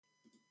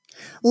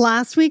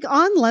Last week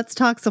on Let's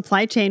Talk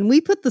Supply Chain,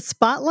 we put the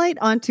spotlight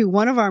onto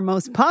one of our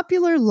most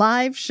popular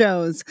live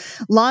shows,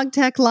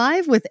 LogTech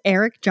Live with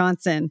Eric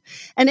Johnson.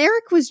 And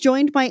Eric was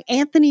joined by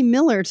Anthony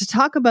Miller to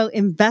talk about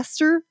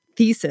investor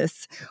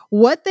thesis,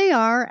 what they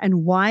are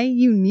and why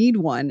you need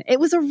one. It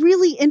was a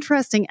really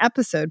interesting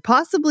episode,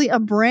 possibly a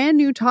brand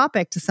new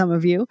topic to some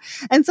of you.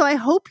 And so I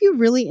hope you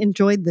really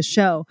enjoyed the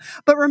show.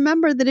 But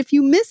remember that if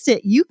you missed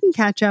it, you can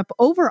catch up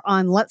over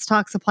on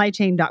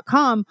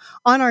letstalksupplychain.com,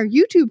 on our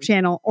YouTube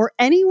channel, or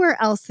anywhere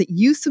else that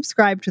you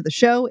subscribe to the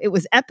show. It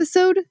was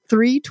episode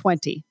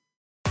 320.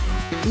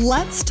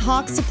 Let's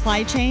Talk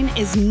Supply Chain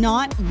is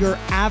not your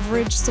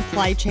average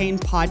supply chain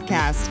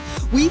podcast.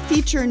 We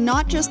feature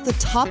not just the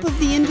top of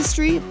the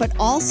industry, but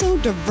also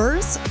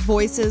diverse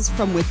voices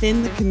from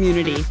within the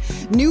community,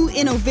 new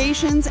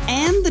innovations,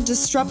 and the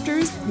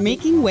disruptors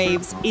making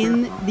waves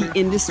in the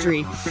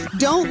industry.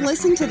 Don't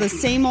listen to the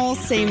same old,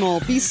 same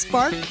old. Be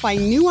sparked by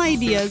new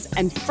ideas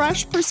and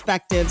fresh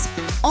perspectives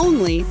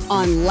only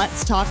on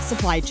Let's Talk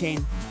Supply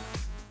Chain.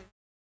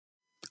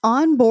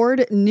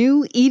 Onboard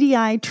new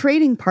EDI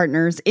trading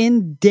partners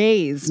in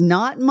days,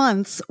 not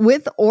months,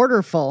 with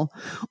Orderful.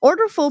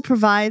 Orderful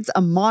provides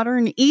a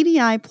modern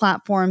EDI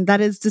platform that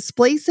is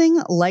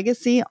displacing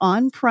legacy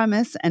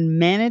on-premise and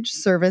managed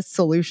service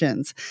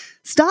solutions.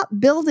 Stop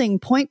building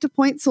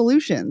point-to-point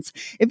solutions.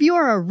 If you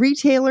are a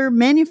retailer,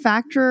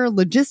 manufacturer,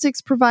 logistics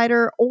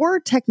provider, or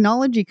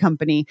technology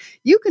company,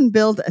 you can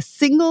build a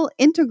single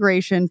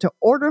integration to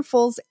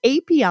Orderful's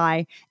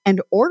API,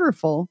 and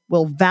Orderful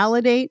will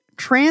validate,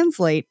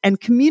 translate,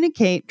 and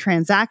communicate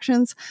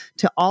transactions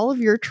to all of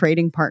your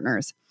trading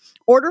partners.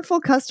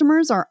 Orderful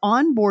customers are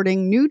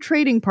onboarding new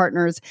trading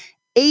partners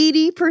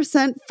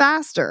 80%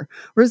 faster,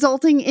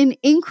 resulting in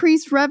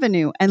increased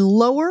revenue and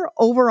lower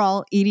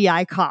overall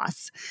EDI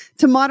costs.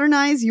 To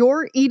modernize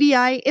your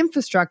EDI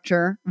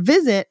infrastructure,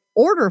 visit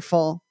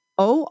Orderful,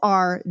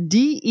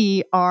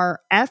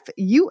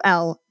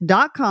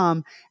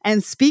 ORDERFUL.com,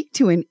 and speak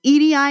to an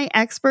EDI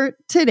expert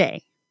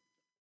today.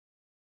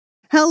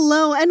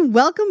 Hello and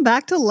welcome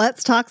back to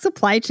Let's Talk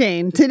Supply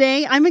Chain.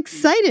 Today, I'm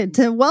excited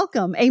to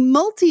welcome a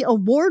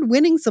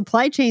multi-award-winning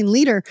supply chain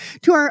leader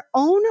to our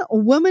own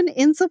Woman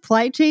in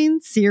Supply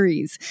Chain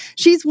series.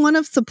 She's one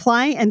of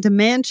Supply and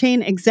Demand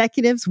Chain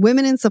Executives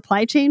Women in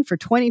Supply Chain for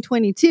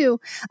 2022,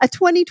 a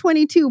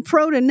 2022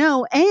 Pro to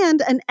Know,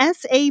 and an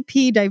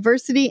SAP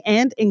Diversity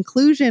and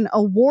Inclusion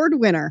Award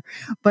winner.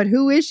 But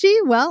who is she?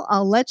 Well,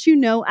 I'll let you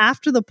know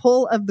after the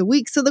poll of the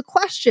week. So the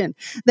question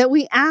that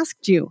we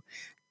asked you: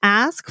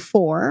 ask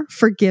for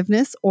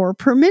forgiveness or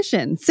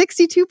permission.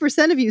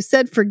 62% of you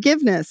said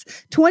forgiveness.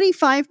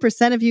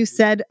 25% of you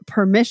said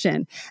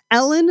permission.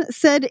 Ellen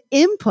said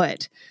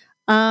input.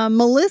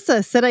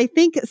 Melissa said, I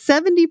think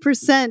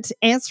 70%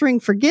 answering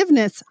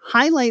forgiveness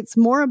highlights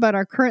more about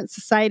our current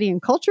society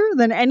and culture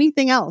than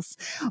anything else.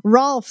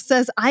 Rolf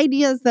says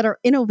ideas that are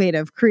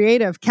innovative,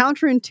 creative,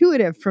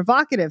 counterintuitive,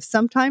 provocative,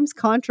 sometimes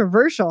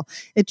controversial.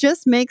 It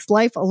just makes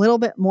life a little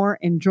bit more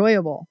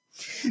enjoyable.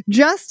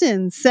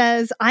 Justin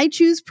says, I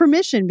choose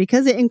permission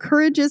because it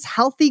encourages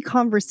healthy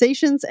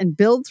conversations and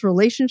builds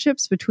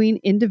relationships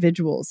between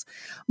individuals.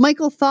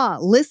 Michael Thaw,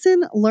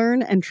 listen,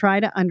 learn, and try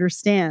to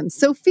understand.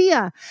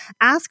 Sophia,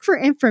 ask for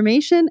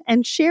information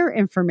and share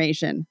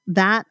information.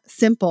 That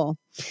simple.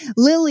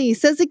 Lily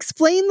says,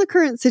 explain the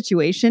current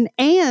situation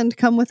and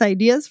come with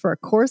ideas for a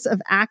course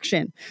of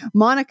action.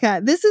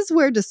 Monica, this is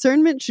where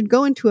discernment should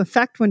go into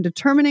effect when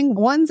determining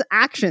one's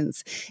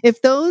actions.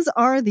 If those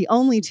are the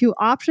only two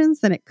options,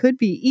 then it could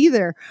be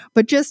either,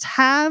 but just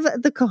have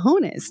the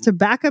cojones to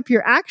back up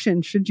your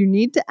action should you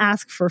need to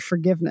ask for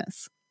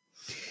forgiveness.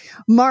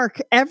 Mark,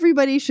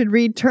 everybody should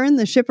read Turn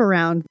the Ship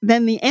Around.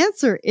 Then the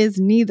answer is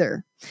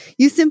neither.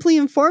 You simply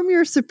inform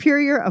your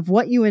superior of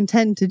what you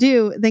intend to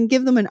do, then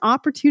give them an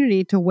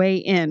opportunity to weigh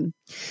in.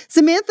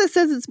 Samantha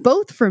says it's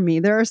both for me.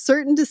 There are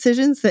certain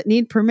decisions that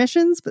need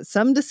permissions, but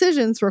some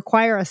decisions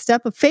require a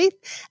step of faith.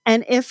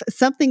 And if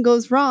something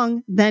goes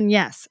wrong, then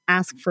yes,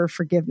 ask for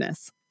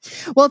forgiveness.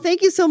 Well,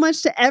 thank you so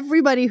much to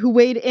everybody who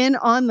weighed in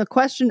on the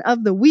question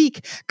of the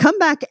week. Come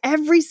back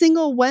every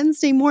single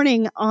Wednesday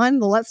morning on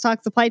the Let's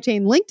Talk Supply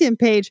Chain LinkedIn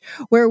page,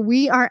 where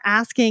we are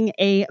asking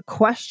a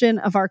question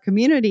of our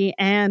community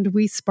and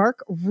we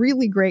spark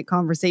really great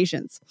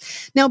conversations.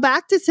 Now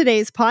back to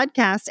today's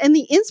podcast, and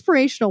the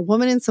inspirational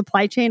woman in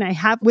supply chain I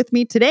have with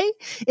me today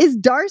is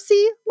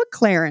Darcy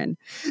McLaren.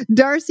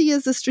 Darcy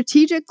is a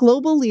strategic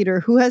global leader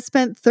who has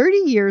spent 30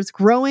 years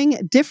growing,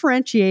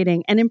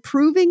 differentiating, and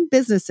improving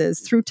businesses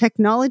through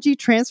technology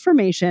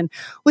transformation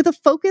with a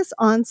focus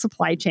on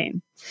supply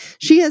chain.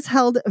 She has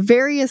held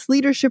various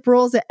leadership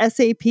roles at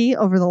SAP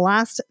over the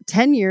last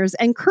 10 years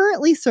and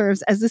currently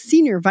serves as the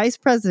Senior Vice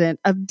President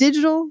of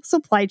Digital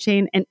Supply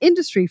Chain and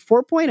Industry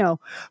 4.0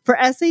 for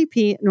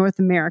SAP North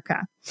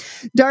America.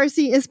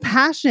 Darcy is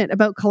passionate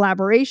about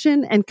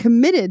collaboration and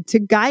committed to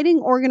guiding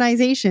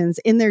organizations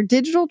in their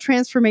digital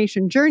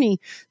transformation journey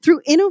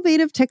through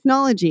innovative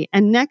technology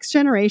and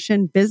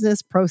next-generation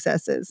business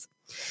processes.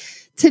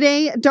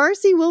 Today,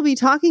 Darcy will be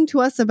talking to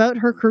us about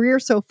her career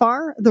so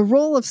far, the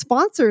role of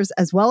sponsors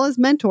as well as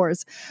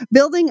mentors,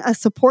 building a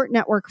support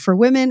network for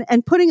women,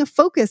 and putting a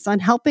focus on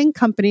helping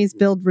companies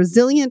build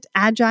resilient,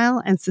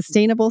 agile, and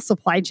sustainable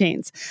supply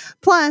chains.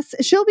 Plus,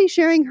 she'll be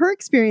sharing her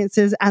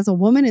experiences as a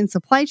woman in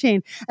supply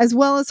chain, as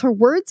well as her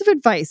words of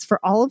advice for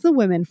all of the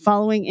women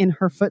following in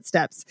her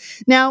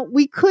footsteps. Now,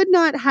 we could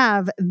not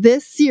have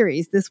this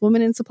series, this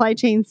Woman in Supply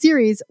Chain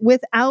series,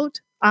 without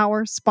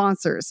our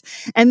sponsors.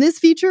 And this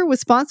feature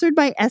was sponsored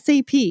by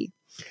SAP.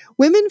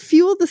 Women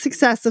fuel the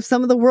success of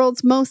some of the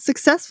world's most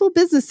successful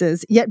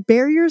businesses, yet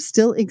barriers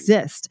still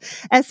exist.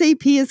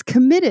 SAP is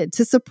committed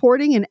to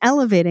supporting and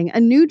elevating a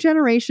new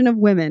generation of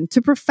women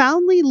to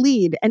profoundly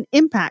lead and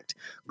impact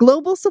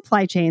global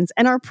supply chains,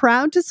 and are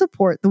proud to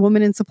support the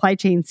Women in Supply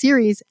Chain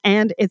series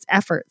and its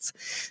efforts.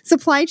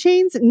 Supply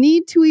chains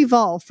need to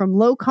evolve from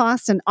low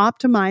cost and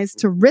optimized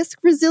to risk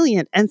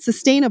resilient and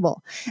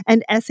sustainable,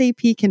 and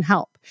SAP can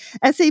help.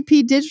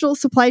 SAP Digital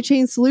Supply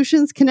Chain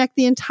Solutions connect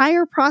the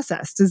entire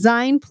process: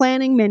 design,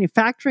 planning,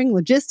 manufacturing,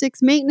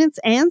 logistics, maintenance,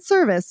 and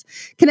service,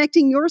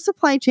 connecting your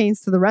supply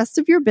chains to the rest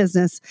of your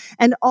business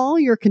and all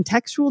your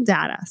contextual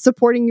data,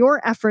 supporting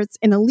your efforts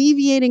in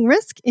alleviating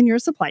risk in your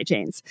supply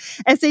chains.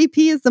 SAP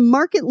is the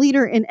market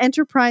leader in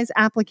enterprise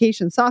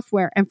application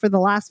software, and for the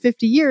last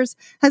 50 years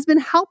has been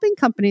helping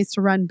companies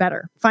to run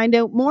better. Find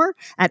out more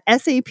at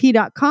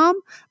sap.com/SCM.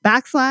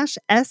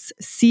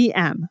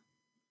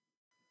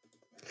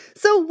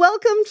 So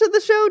welcome to the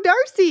show,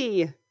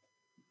 Darcy.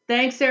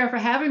 Thanks, Sarah, for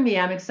having me.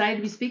 I'm excited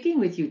to be speaking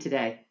with you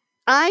today.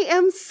 I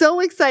am so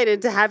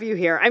excited to have you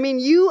here. I mean,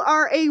 you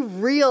are a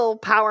real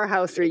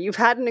powerhouse here. You've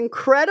had an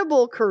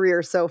incredible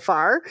career so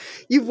far.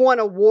 You've won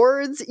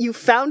awards. You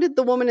founded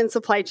the Woman in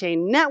Supply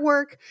Chain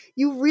Network.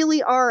 You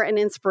really are an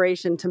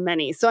inspiration to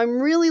many. So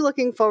I'm really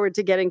looking forward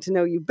to getting to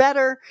know you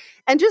better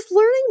and just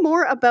learning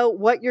more about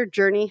what your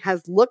journey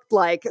has looked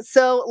like.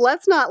 So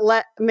let's not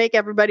make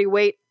everybody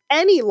wait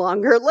any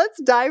longer.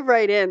 Let's dive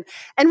right in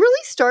and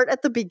really start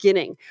at the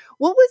beginning.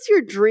 What was your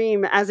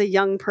dream as a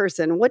young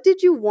person? What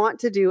did you want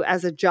to do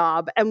as a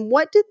job? And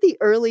what did the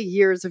early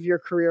years of your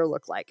career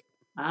look like?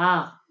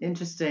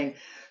 Interesting.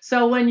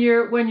 So when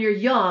you're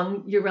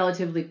young, you're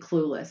relatively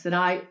clueless. And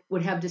I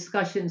would have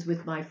discussions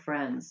with my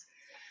friends.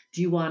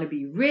 Do you want to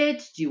be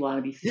rich? Do you want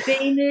to be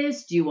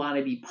famous? Do you want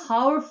to be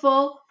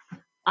powerful?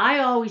 I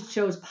always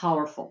chose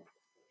powerful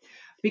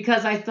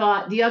because I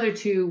thought the other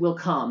two will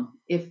come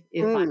if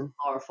I'm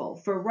powerful.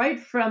 For right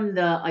from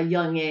a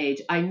young age,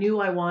 I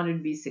knew I wanted to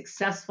be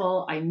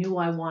successful. I knew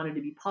I wanted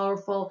to be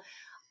powerful.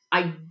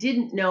 I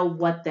didn't know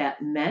what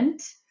that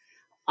meant.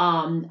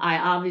 I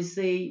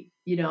obviously,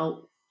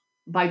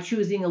 by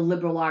choosing a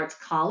liberal arts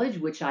college,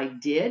 which I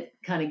did,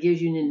 kind of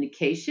gives you an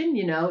indication,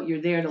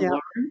 you're there to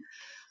learn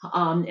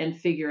and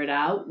figure it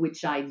out,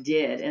 which I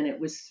did. And it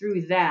was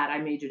through that I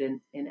majored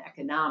in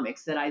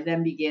economics that I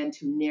then began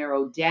to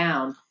narrow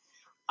down.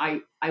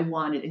 I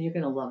wanted, and you're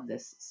going to love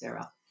this,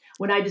 Sarah.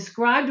 When I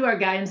described to our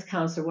guidance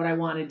counselor what I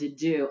wanted to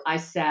do, I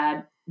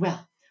said,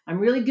 well, I'm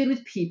really good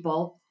with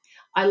people.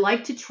 I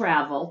like to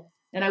travel.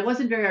 And I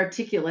wasn't very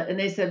articulate. And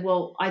they said,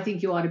 well, I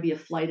think you ought to be a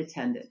flight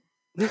attendant.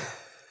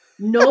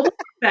 Noble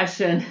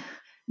profession,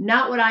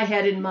 not what I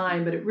had in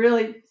mind, but it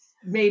really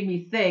made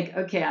me think,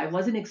 okay, I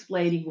wasn't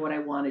explaining what I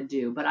want to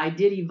do, but I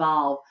did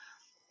evolve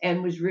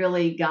and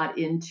got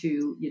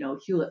into,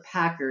 Hewlett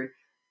Packard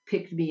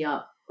picked me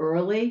up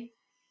early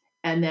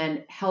and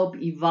then help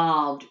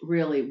evolved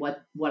really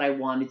what I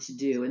wanted to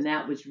do. And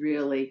that was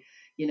really,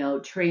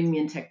 trained me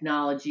in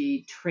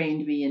technology,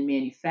 trained me in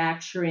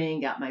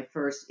manufacturing, got my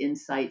first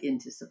insight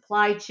into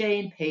supply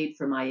chain, paid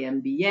for my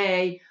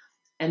MBA.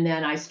 And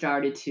then I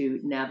started to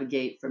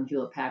navigate from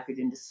Hewlett Packard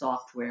into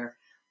software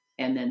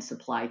and then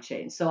supply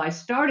chain. So I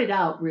started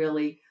out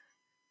really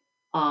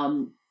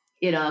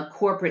in a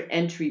corporate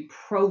entry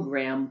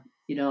program,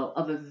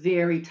 of a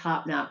very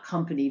top-notch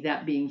company,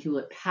 that being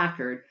Hewlett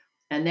Packard.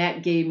 And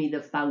that gave me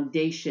the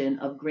foundation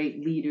of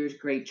great leaders,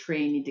 great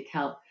training to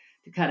help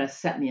to kind of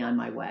set me on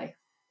my way.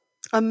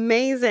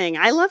 Amazing.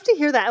 I love to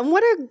hear that. And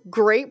what a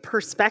great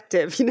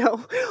perspective.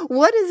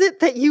 What is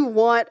it that you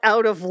want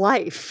out of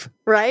life,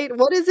 right?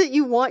 What is it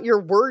you want your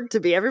word to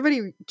be?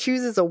 Everybody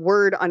chooses a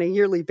word on a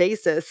yearly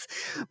basis,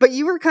 but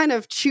you were kind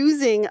of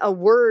choosing a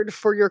word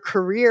for your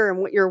career and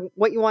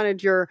what you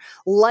wanted your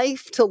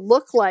life to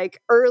look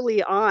like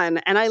early on.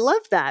 And I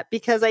love that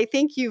because I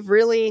think you've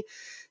really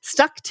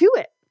stuck to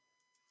it.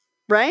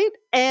 Right?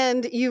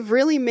 And you've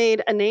really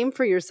made a name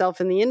for yourself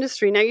in the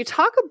industry. Now, you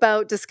talk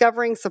about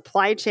discovering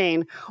supply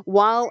chain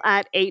while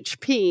at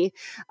HP,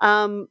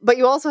 but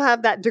you also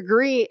have that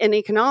degree in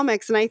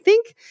economics. And I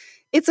think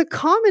it's a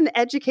common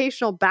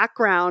educational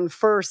background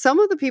for some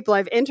of the people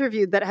I've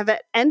interviewed that have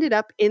ended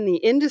up in the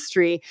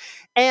industry.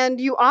 And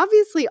you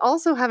obviously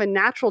also have a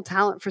natural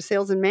talent for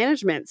sales and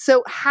management.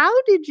 So how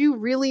did you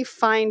really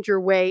find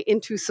your way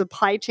into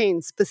supply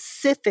chain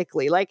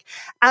specifically? Like,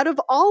 out of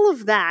all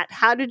of that,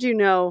 how did you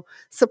know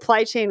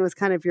supply chain was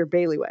kind of your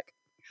bailiwick?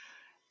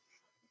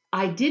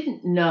 I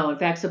didn't know. In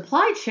fact,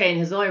 supply chain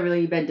has only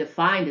really been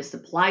defined as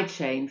supply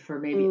chain for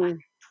maybe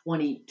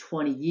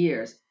 20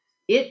 years.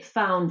 It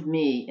found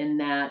me in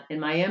that in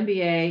my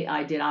MBA,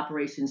 I did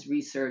operations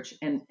research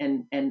and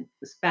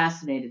was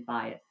fascinated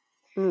by it.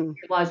 Mm.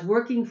 I was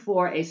working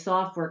for a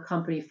software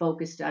company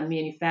focused on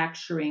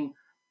manufacturing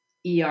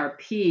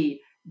ERP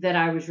that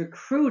I was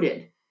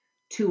recruited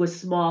to a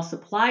small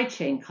supply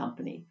chain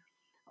company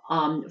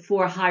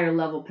for a higher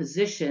level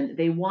position.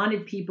 They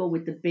wanted people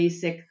with the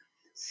basic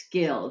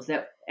skills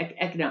that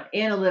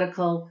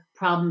analytical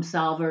problem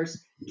solvers,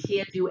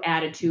 can do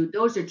attitude.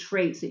 Those are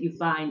traits that you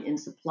find in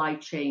supply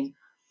chain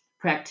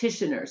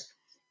practitioners.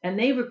 And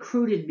they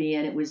recruited me,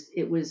 and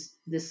it was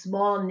this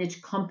small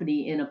niche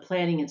company in a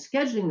planning and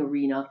scheduling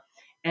arena,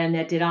 and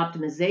that did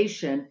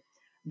optimization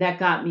that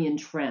got me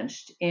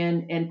entrenched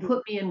and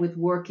put me in with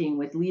working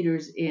with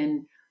leaders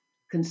in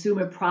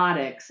consumer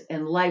products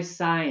and life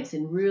science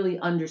and really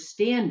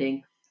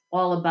understanding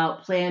all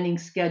about planning,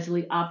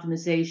 scheduling,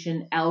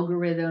 optimization,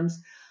 algorithms,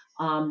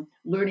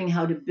 learning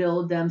how to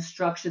build them,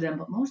 structure them,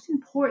 but most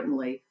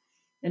importantly,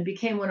 and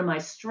became one of my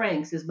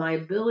strengths, is my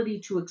ability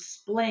to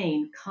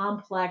explain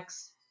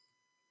complex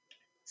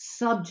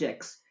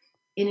subjects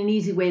in an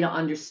easy way to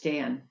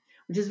understand,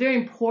 which is very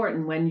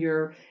important when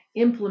you're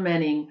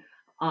implementing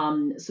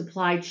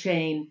supply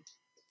chain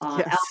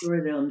Yes.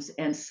 algorithms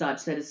and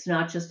such, that it's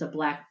not just a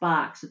black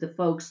box, that the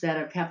folks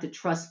that have to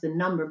trust the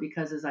number,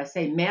 because as I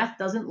say, math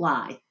doesn't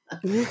lie.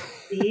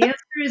 The answer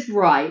is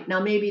right. Now,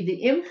 maybe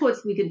the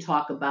inputs we can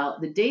talk about,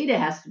 the data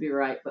has to be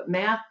right, but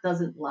math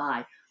doesn't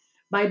lie.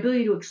 My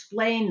ability to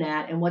explain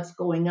that and what's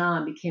going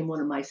on became one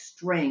of my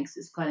strengths,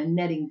 is kind of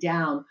netting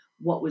down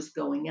what was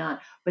going on.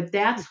 But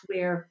that's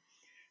where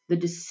the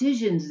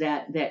decisions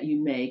that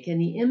you make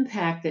and the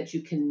impact that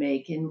you can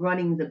make in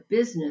running the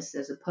business,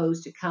 as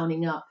opposed to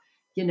counting up,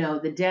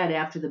 the dead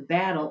after the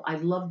battle. I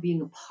love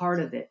being a part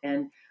of it,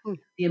 and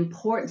the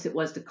importance it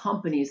was to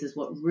companies is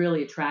what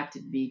really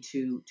attracted me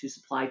to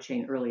supply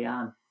chain early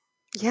on.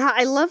 Yeah,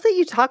 I love that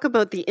you talk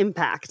about the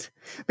impact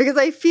because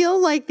I feel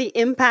like the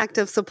impact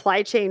of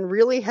supply chain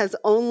really has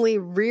only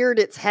reared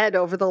its head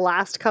over the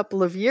last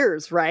couple of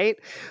years, right?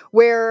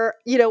 Where,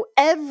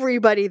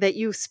 everybody that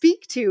you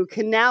speak to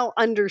can now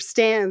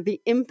understand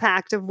the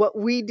impact of what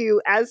we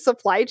do as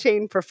supply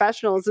chain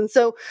professionals. And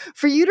so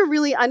for you to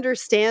really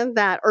understand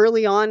that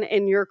early on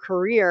in your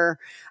career,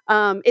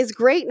 is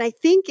great. And I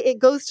think it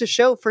goes to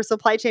show for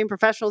supply chain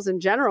professionals in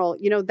general,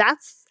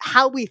 that's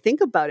how we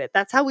think about it.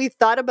 That's how we've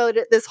thought about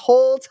it this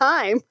whole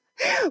time.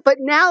 But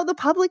now the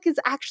public is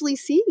actually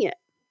seeing it.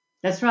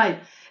 That's right.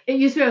 It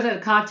used to be I was at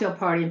a cocktail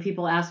party and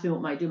people asked me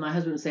what I do. My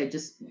husband would say,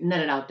 just net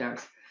it out,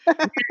 Darth. Net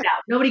it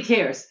out. Nobody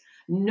cares.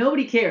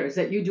 Nobody cares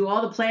that you do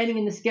all the planning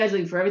and the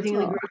scheduling for everything in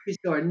the Oh. grocery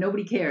store.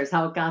 Nobody cares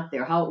how it got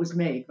there, how it was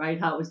made, right?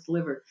 How it was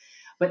delivered.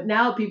 But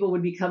now people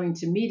would be coming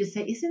to me to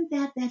say, isn't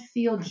that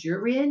field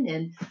you're in?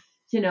 And,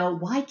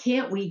 why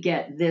can't we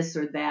get this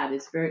or that?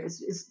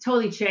 It's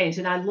totally changed.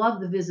 And I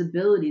love the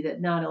visibility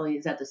that not only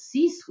is at the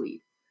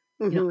C-suite,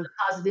 Mhm.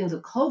 because of things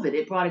of COVID,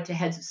 it brought it to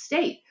heads of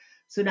state.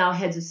 So now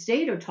heads of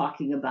state are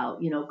talking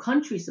about,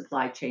 country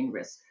supply chain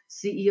risks.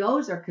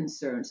 CEOs are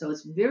concerned. So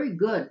it's very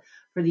good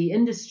for the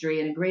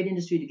industry and a great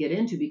industry to get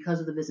into because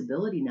of the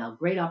visibility now.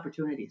 Great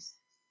opportunities.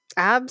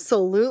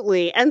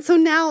 Absolutely. And so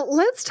now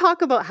let's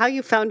talk about how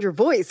you found your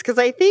voice. Because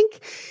I think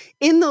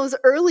in those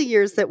early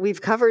years that we've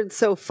covered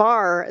so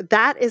far,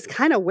 that is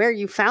kind of where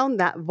you found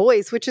that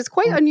voice, which is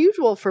quite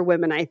unusual for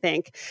women, I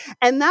think.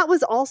 And that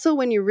was also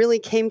when you really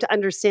came to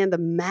understand the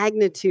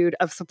magnitude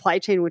of supply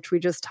chain, which we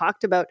just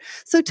talked about.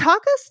 So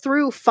talk us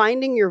through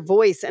finding your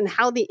voice and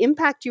how the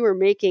impact you were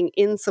making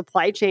in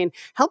supply chain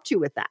helped you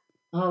with that.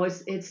 Oh,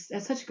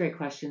 that's such a great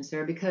question,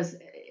 Sarah, because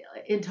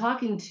in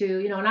talking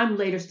to, and I'm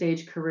later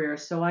stage career,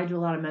 so I do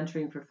a lot of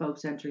mentoring for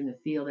folks entering the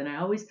field, and I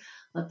always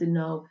let them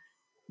know,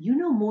 you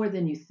know more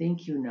than you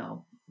think you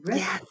know. Rest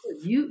Yes.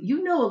 assured,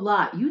 you know a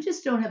lot. You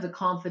just don't have the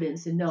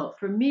confidence to know.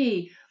 For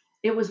me,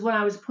 it was when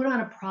I was put on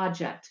a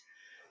project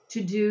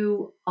to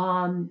do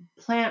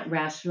plant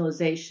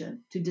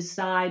rationalization, to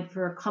decide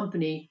for a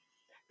company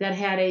that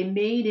had a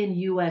made in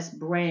US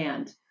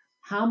brand,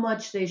 how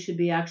much they should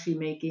be actually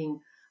making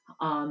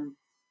um,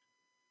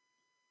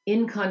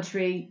 in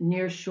country,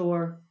 near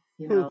shore,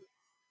 Hmm.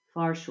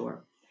 far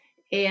shore.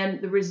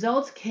 And the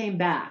results came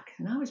back,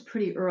 and I was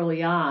pretty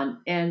early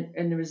on, and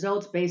the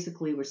results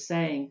basically were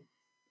saying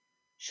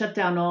shut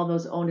down all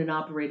those owned and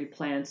operated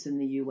plants in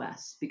the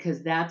US,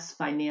 because that's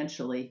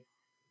financially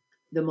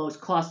the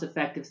most cost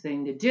effective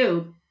thing to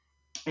do.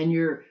 And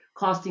you're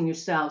costing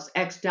yourselves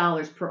X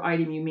dollars per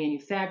item you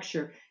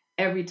manufacture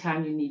every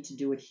time you need to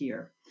do it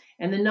here.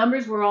 And the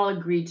numbers were all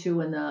agreed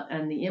to, and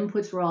the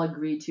inputs were all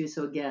agreed to.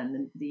 So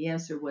again, the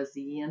answer was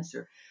the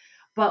answer.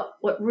 But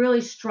what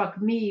really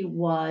struck me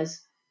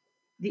was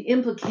the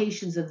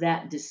implications of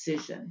that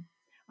decision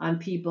on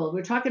people.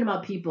 We're talking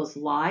about people's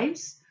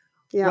lives,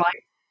 Yeah.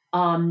 right?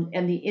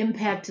 And the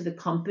impact to the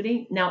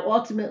company. Now,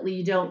 ultimately,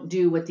 you don't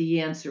do what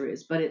the answer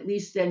is, but at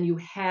least then you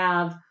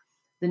have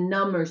the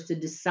numbers to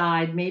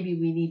decide maybe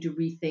we need to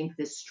rethink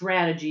this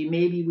strategy.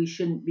 Maybe we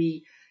shouldn't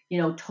be,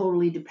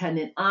 totally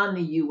dependent on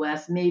the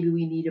US. Maybe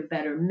we need a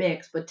better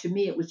mix. But to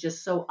me, it was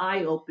just so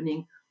eye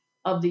opening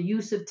of the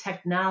use of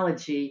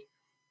technology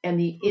and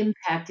the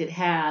impact it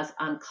has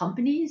on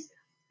companies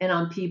and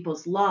on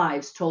people's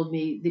lives. Told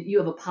me that you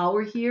have a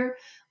power here.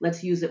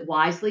 Let's use it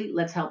wisely.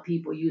 Let's help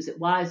people use it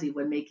wisely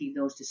when making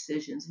those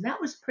decisions. And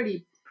that was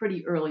pretty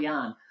early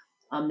on,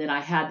 that I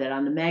had that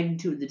on the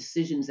magnitude of the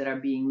decisions that are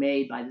being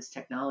made by this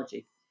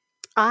technology.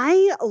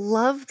 I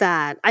love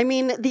that. I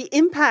mean, the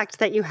impact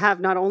that you have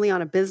not only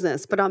on a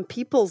business, but on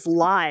people's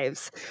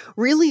lives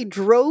really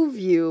drove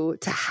you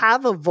to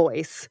have a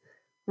voice,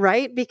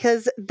 right?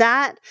 Because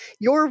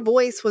your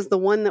voice was the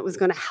one that was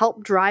going to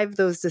help drive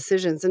those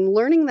decisions and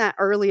learning that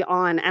early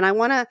on. And I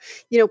want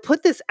to,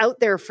 put this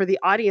out there for the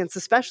audience,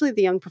 especially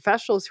the young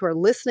professionals who are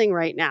listening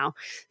right now.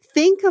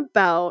 Think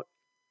about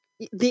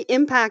the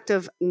impact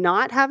of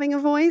not having a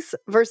voice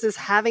versus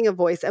having a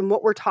voice and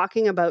what we're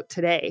talking about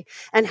today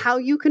and how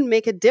you can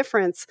make a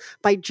difference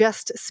by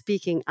just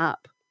speaking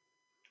up.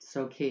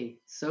 So key.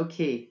 So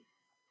key.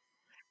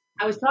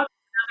 I was talking to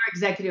another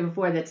executive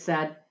before that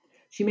said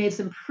she made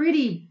some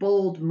pretty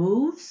bold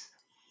moves.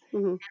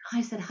 Mhm.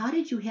 I said, how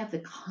did you have the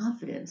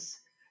confidence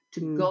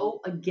to Mm.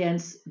 go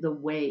against the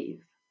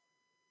wave?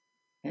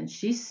 And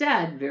she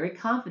said very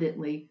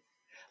confidently,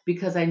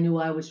 because I knew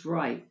I was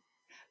right,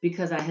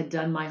 because I had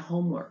done my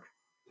homework,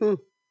 Hmm.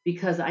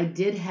 because I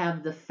did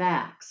have the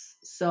facts.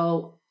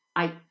 So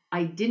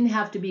I didn't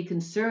have to be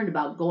concerned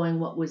about going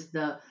what was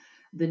the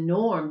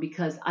norm,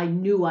 because I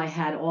knew I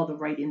had all the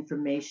right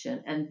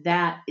information. And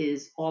that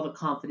is all the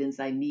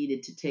confidence I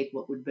needed to take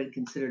what would have been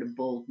considered a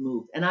bold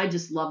move. And I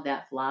just love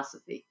that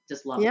philosophy.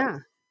 Just love it. Yeah.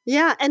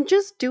 Yeah. And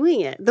just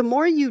doing it, the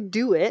more you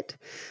do it,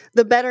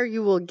 the better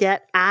you will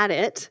get at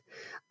it.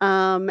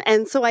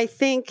 And so I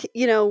think,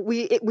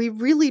 we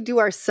really do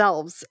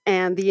ourselves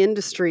and the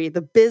industry,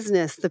 the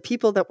business, the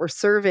people that we're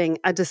serving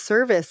a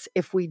disservice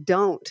if we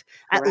don't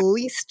at Correct.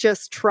 least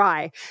just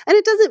try. And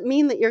it doesn't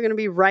mean that you're going to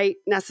be right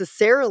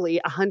necessarily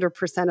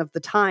 100% of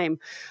the time,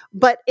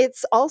 but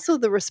it's also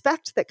the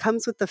respect that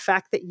comes with the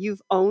fact that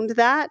you've owned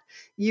that,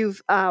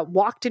 you've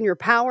walked in your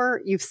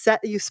power, you've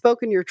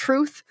spoken your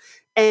truth,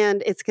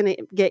 and it's going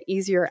to get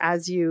easier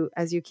as you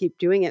keep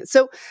doing it.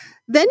 So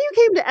then you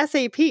came to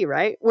SAP,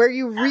 right? Where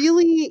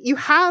you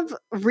have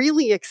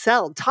really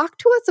excelled. Talk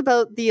to us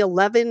about the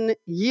 11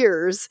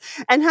 years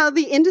and how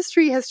the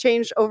industry has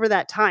changed over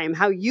that time,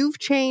 how you've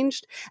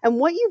changed and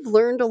what you've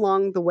learned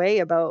along the way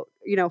about,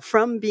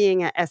 from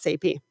being at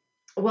SAP.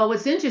 Well,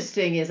 what's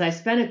interesting is I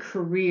spent a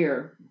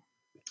career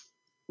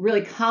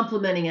really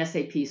complementing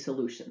SAP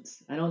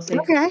solutions. I don't say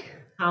Okay.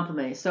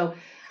 complementing. So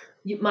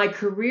my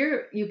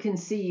career, you can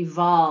see,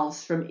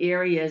 evolves from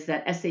areas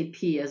that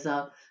SAP, as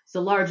the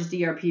largest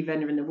ERP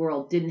vendor in the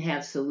world, didn't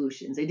have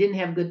solutions. They didn't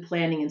have good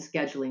planning and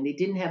scheduling. They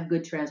didn't have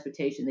good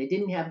transportation. They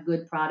didn't have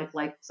good product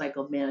life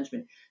cycle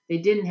management. They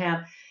didn't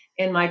have.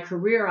 In my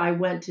career, I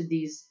went to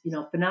these,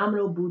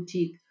 phenomenal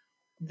boutique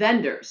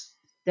vendors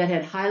that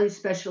had highly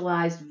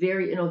specialized,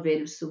 very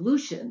innovative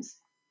solutions.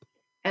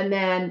 And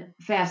then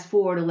fast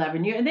forward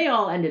 11 years, and they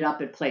all ended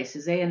up at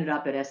places. They ended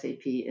up at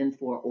SAP,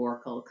 Infor,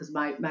 Oracle, because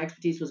my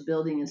expertise was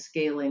building and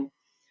scaling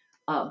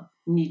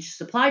niche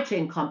supply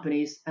chain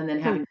companies and then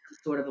Hmm. having some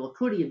sort of a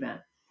liquidity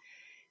event.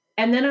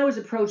 And then I was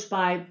approached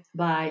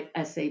by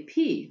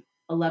SAP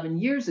 11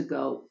 years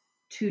ago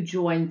to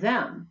join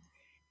them.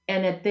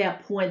 And at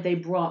that point, they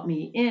brought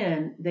me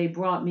in. They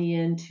brought me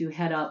in to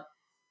head up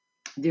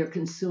their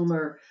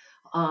consumer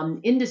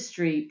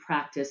industry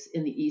practice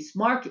in the East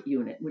Market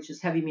unit, which is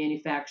heavy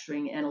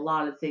manufacturing and a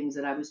lot of things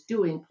that I was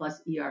doing,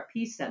 plus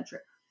ERP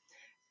centric.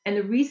 And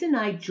the reason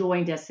I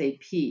joined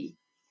SAP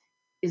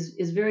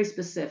is very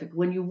specific.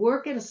 When you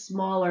work at a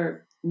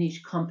smaller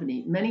niche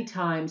company, many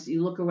times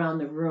you look around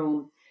the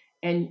room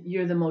and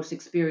you're the most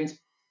experienced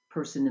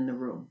person in the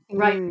room,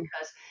 right? Mm.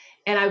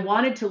 And I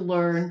wanted to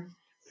learn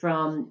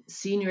from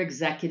senior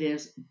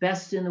executives,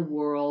 best in the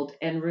world,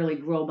 and really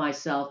grow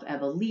myself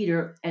as a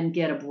leader and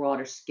get a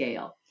broader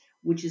scale,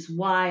 which is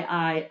why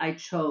I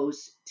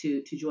chose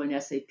to join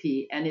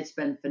SAP. And it's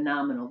been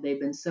phenomenal. They've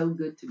been so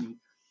good to me.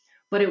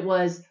 But it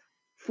was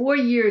 4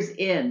 years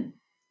in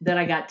that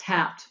I got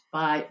tapped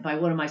by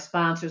one of my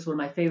sponsors, one of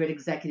my favorite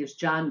executives,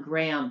 John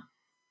Graham,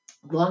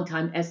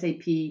 longtime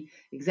SAP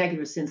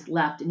executive since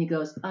left. And he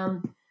goes, I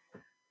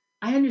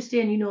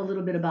understand you know a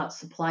little bit about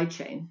supply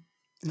chain.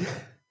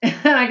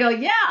 And I go,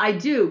 yeah, I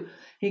do.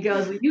 He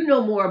goes,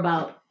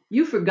 well,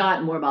 you've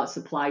forgotten more about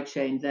supply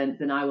chain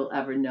than I will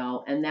ever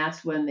know. And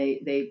that's when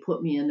they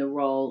put me in the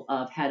role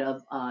of head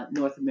of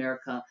North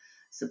America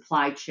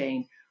supply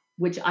chain,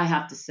 which I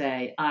have to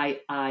say, I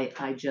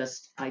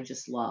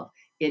just love.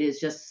 It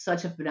is just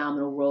such a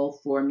phenomenal role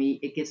for me.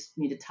 It gets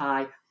me to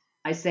tie.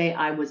 I say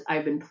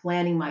I've been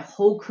planning my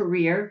whole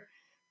career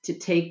to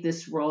take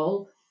this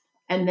role.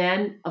 And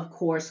then, of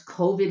course,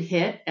 COVID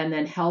hit and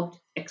then helped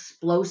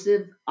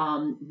explosive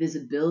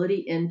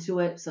visibility into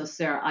it. So,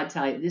 Sarah, I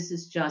tell you, this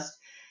is just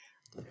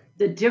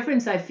the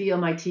difference I feel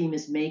my team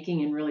is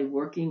making and really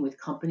working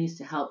with companies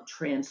to help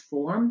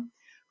transform.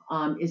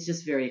 is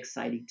just very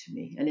exciting to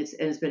me. And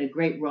it's been a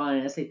great run.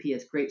 And SAP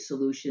has great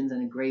solutions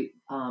and a great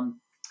um,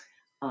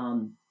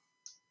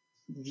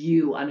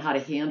 view on how to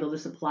handle the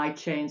supply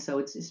chain. So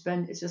it's just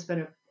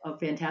been a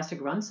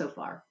fantastic run so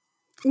far.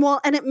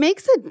 Well, and it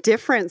makes a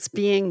difference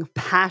being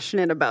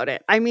passionate about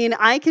it. I mean,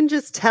 I can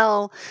just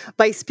tell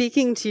by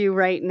speaking to you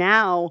right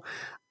now,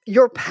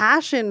 your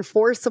passion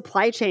for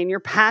supply chain, your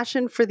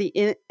passion for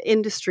the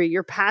industry,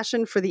 your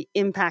passion for the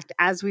impact,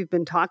 as we've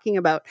been talking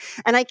about.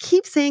 And I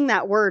keep saying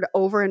that word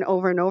over and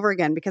over and over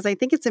again because I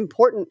think it's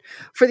important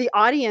for the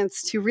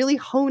audience to really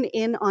hone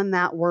in on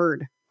that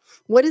word.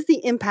 What is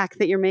the impact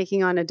that you're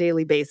making on a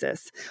daily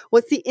basis?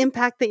 What's the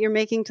impact that you're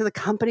making to the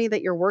company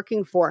that you're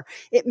working for?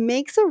 It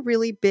makes a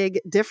really big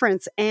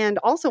difference. And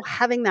also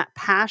having that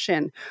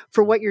passion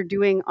for what you're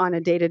doing on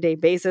a day to day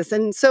basis.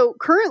 And so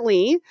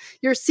currently,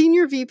 you're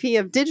Senior VP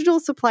of Digital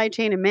Supply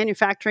Chain and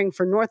Manufacturing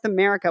for North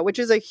America, which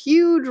is a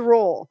huge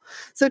role.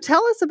 So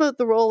tell us about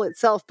the role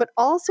itself, but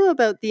also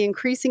about the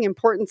increasing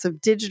importance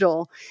of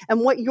digital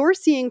and what you're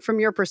seeing from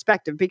your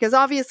perspective. Because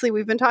obviously,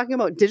 we've been talking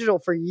about digital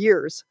for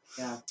years.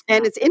 Yeah.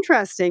 And it's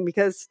interesting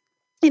because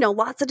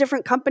lots of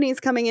different companies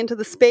coming into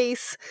the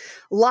space,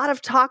 a lot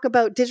of talk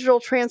about digital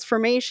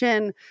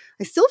transformation.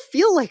 I still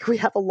feel like we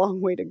have a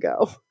long way to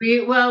go.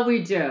 We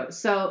do.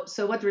 So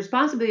what the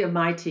responsibility of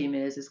my team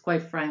is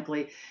quite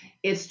frankly,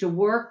 it's to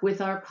work with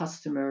our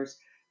customers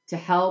to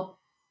help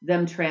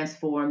them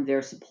transform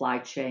their supply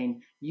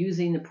chain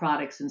using the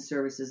products and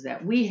services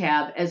that we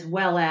have, as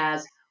well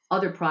as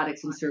other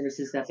products and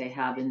services that they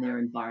have in their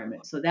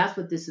environment. So that's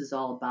what this is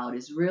all about,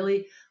 is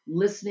really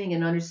listening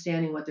and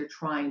understanding what they're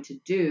trying to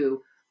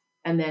do,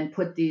 and then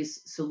put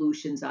these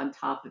solutions on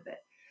top of it.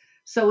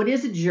 So it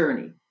is a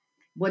journey.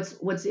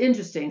 What's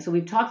interesting, so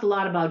we've talked a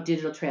lot about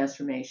digital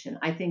transformation.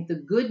 I think the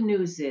good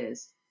news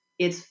is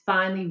it's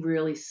finally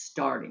really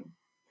starting.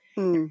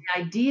 Mm.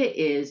 The idea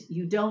is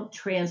you don't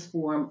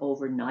transform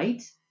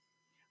overnight,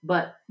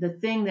 but the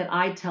thing that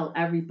I tell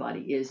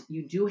everybody is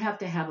you do have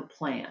to have a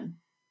plan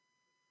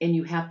and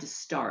you have to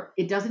start.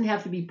 It doesn't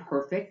have to be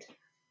perfect,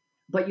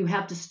 but you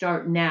have to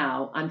start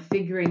now on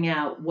figuring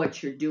out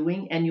what you're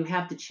doing, and you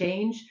have to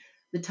change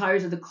the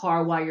tires of the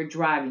car while you're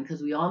driving,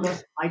 because we all know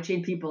supply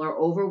chain people are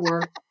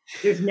overworked.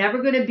 There's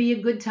never going to be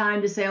a good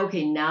time to say,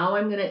 okay, now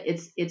I'm going to,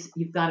 it's,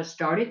 you've got to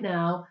start it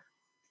now,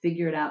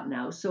 figure it out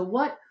now. So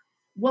what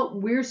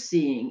we're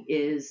seeing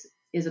is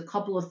a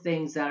couple of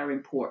things that are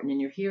important, and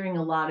you're hearing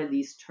a lot of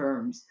these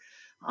terms.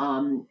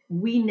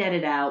 We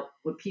netted out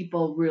what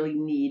people really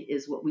need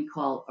is what we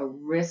call a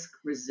risk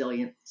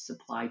resilient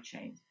supply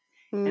chain.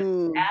 And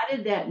Mm.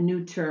 added that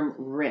new term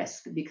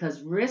risk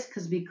because risk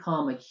has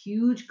become a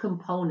huge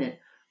component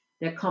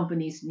that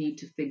companies need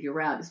to figure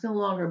out. It's no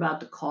longer about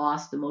the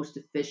cost, the most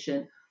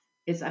efficient.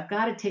 It's I've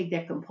got to take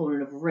that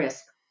component of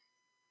risk,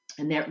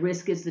 and that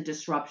risk is the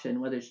disruption,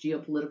 whether it's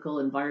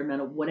geopolitical,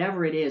 environmental,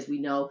 whatever it is. We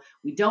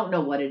don't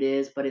know what it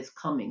is, but it's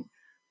coming.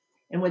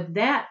 And with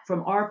that,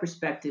 from our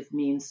perspective,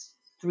 means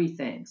three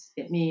things.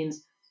 It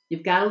means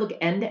you've got to look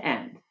end to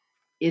end.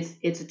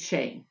 It's a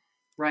chain,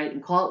 right?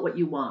 And call it what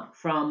you want,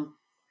 from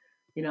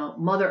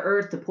Mother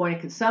Earth to point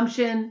of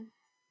consumption,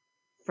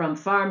 from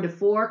farm to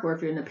fork, or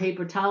if you're in the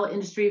paper towel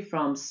industry,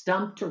 from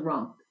stump to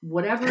rump.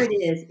 Whatever it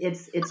is,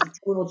 it's a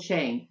total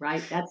chain,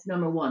 right? That's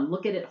number one.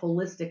 Look at it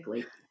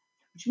holistically,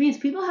 which means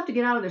people have to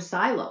get out of their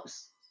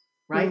silos,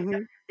 right?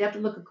 Mm-hmm. They have to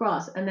look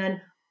across. And then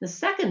the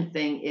second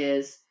thing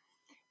is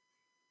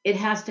it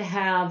has to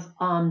have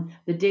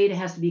the data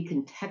has to be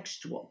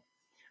contextual,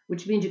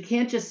 which means you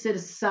can't just sit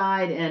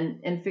aside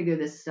and figure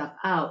this stuff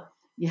out.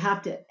 You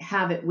have to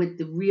have it with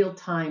the real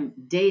time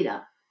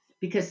data,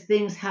 because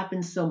things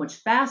happen so much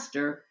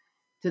faster.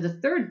 To the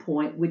third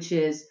point, which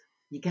is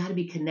you got to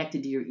be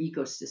connected to your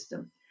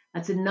ecosystem.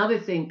 That's another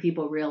thing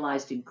people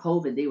realized in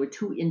COVID. They were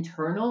too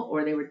internal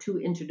or they were too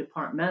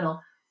interdepartmental.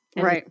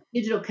 And Right.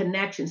 the digital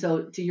connection.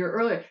 So to your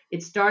earlier,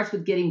 it starts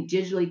with getting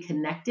digitally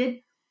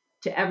connected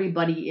to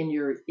everybody in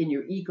your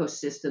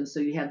ecosystem, so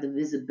you have the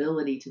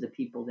visibility to the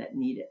people that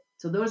need it.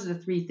 So those are the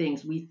three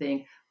things we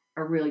think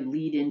are really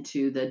lead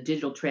into the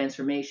digital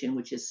transformation,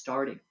 which is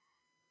starting.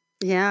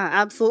 Yeah,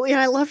 absolutely.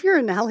 And I love your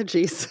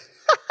analogies.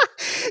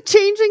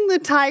 Changing the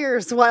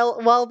tires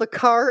while the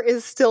car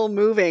is still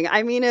moving.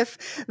 I mean,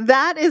 if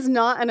that is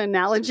not an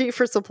analogy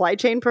for supply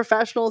chain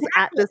professionals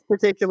at this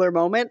particular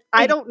moment,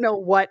 I don't know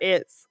what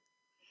is.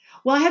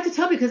 Well, I have to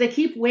tell you, because I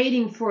keep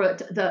waiting for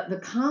the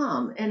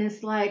calm, and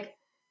it's like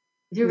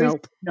there is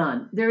Nope.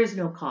 none. There is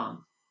no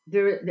calm.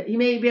 You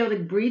may be able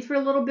to breathe for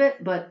a little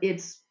bit, but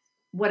it's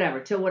whatever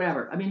till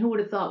whatever. I mean, who would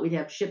have thought we'd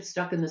have ships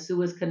stuck in the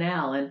Suez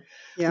Canal, and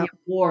we Yeah. have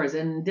wars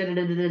and da da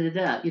da da da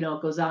da.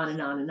 It goes on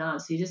and on and on.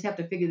 So you just have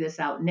to figure this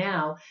out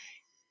now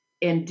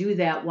and do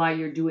that while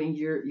you're doing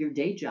your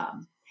day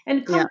job. And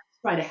Yeah. companies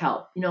try to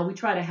help. We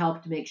try to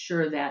help to make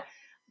sure that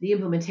the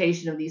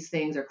implementation of these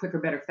things are quicker,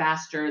 better,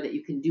 faster, that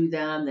you can do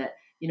them, that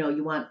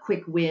you want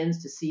quick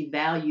wins to see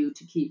value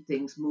to keep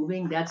things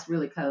moving. That's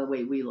really kind of the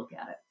way we look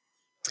at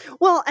it.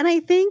 Well, and I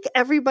think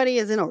everybody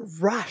is in a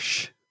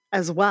rush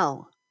as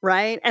well.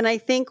 right? And I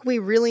think we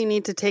really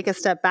need to take a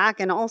step back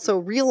and also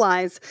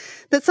realize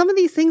that some of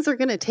these things are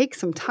going to take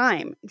some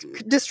time.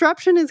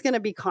 Disruption is going to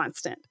be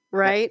constant,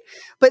 Yep. right?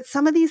 But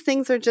some of these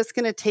things are just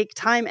going to take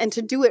time. And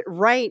to do it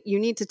right, you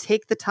need to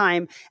take the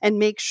time and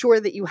make sure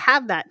that you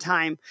have that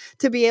time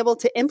to be able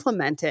to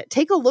implement it.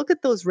 Take a look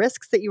at those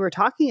risks that you were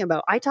talking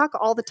about. I talk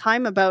all the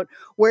time about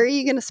where are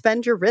you going to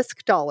spend your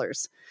risk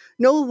dollars?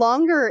 No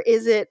longer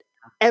is it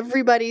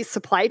everybody's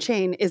supply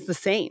chain is the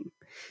same.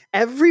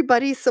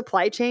 Everybody's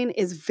supply chain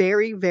is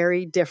very,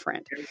 very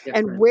different. Very And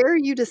different. where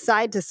you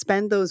decide to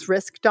spend those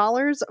risk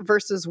dollars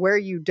versus where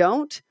you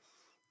don't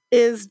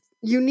is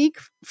unique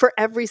for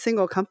every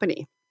single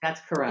company. That's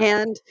correct.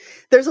 And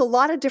there's a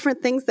lot of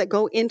different things that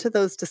go into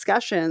those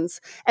discussions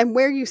and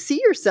where you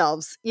see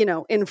yourselves,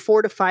 in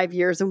 4 to 5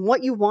 years and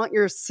what you want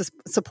your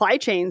supply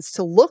chains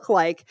to look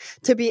like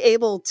to be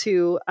able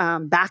to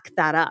back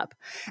that up.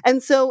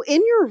 And so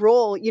in your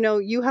role,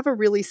 you have a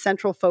really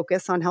central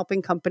focus on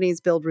helping companies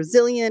build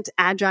resilient,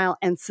 agile,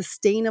 and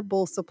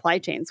sustainable supply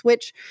chains,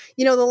 which,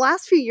 the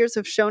last few years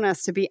have shown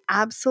us to be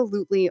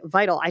absolutely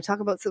vital. I talk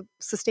about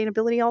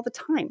sustainability all the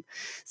time.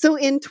 So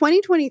in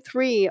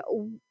 2023,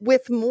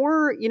 with more,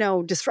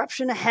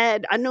 disruption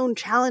ahead, unknown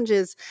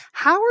challenges,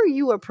 how are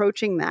you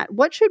approaching that?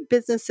 What should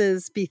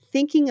businesses be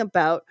thinking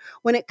about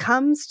when it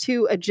comes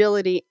to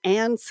agility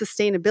and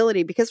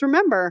sustainability? Because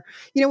remember,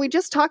 we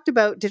just talked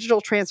about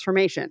digital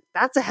transformation.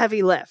 That's a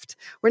heavy lift.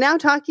 We're now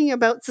talking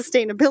about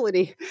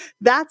sustainability.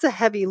 That's a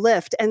heavy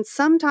lift. And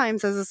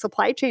sometimes as a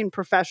supply chain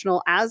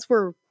professional, as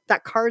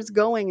that car's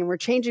going and we're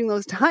changing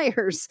those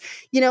tires,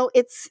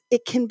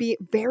 it can be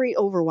very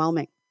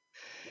overwhelming.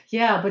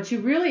 Yeah, but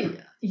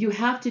you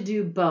have to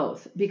do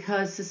both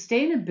because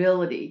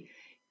sustainability,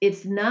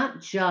 it's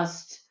not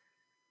just,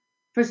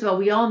 first of all,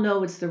 we all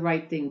know it's the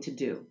right thing to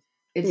do.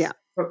 Yeah.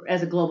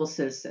 As a global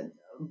citizen.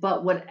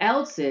 But what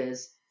else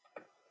is,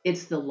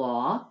 it's the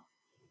law.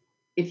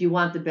 If you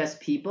want the best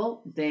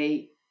people,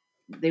 they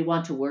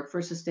want to work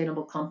for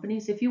sustainable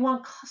companies. If you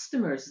want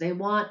customers, they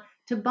want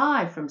to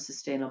buy from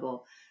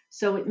sustainable.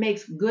 So it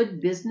makes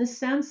good business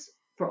sense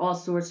for all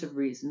sorts of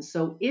reasons.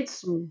 So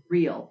it's Mm.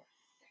 real.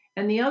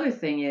 And the other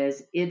thing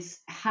is, it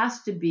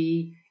has to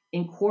be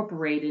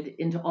incorporated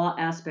into all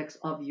aspects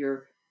of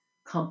your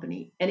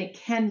company, and it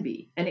can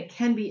be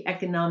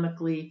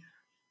economically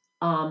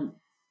um,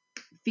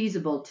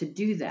 feasible to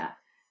do that.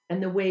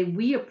 And the way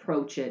we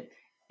approach it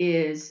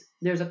is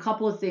there's a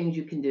couple of things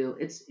you can do.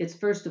 It's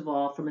first of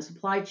all, from a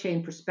supply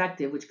chain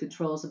perspective, which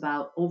controls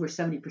about over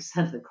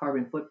 70% of the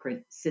carbon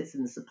footprint sits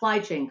in the supply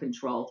chain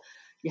control.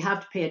 You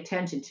have to pay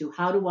attention to,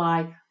 how do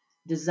I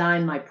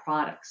design my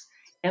products?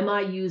 Am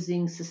I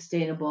using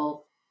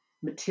sustainable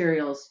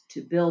materials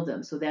to build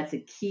them? So that's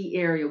a key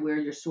area where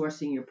you're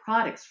sourcing your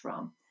products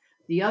from.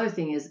 The other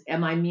thing is,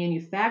 am I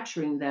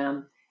manufacturing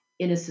them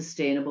in a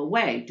sustainable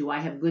way? Do I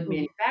have good Mm.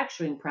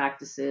 manufacturing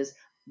practices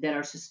that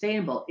are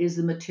sustainable? Is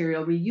the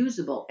material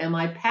reusable? Am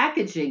I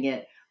packaging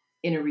it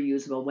in a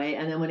reusable way?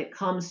 And then when it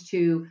comes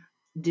to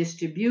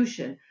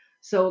distribution,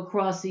 so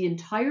across the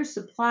entire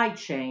supply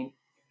chain,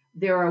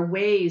 there are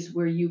ways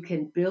where you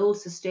can build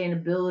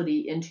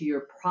sustainability into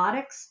your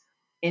products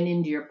and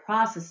into your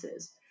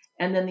processes.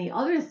 And then the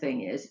other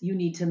thing is, you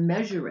need to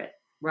measure it,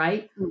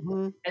 right?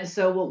 Mhm. And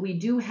so what we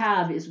do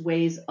have is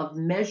ways of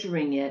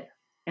measuring it,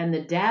 and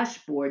the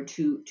dashboard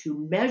to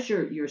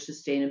measure your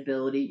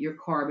sustainability, your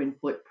carbon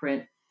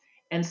footprint.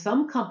 And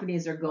some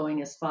companies are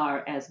going as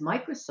far as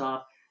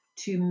Microsoft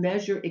to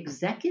measure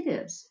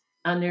executives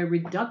on their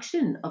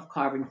reduction of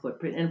carbon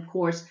footprint. And of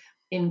course,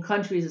 in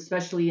countries,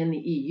 especially in the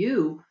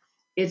EU,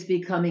 it's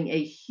becoming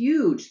a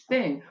huge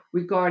thing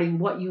regarding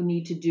what you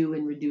need to do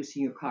in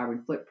reducing your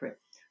carbon footprint.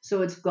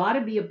 So it's got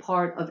to be a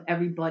part of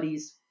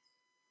everybody's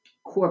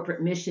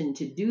corporate mission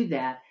to do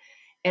that,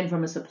 and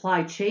from a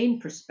supply chain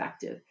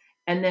perspective.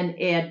 And then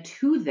add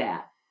to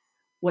that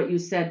what you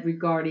said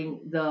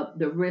regarding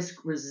the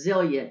risk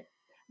resilient,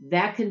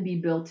 that can be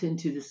built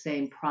into the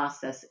same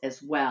process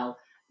as well,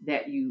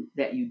 that you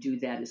do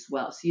that as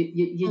well. So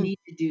you Mm. need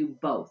to do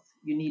both.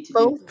 You need to do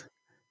Both?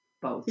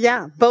 both.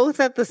 Yeah, both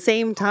at the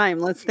same time.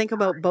 Let's think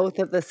about both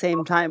at the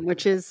same time,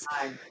 which is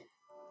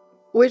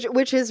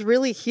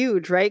really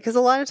huge, right? Because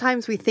a lot of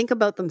times we think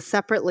about them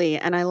separately,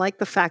 and I like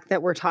the fact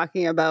that we're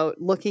talking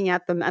about looking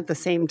at them at the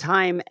same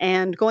time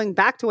and going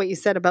back to what you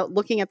said about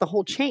looking at the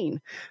whole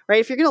chain, right?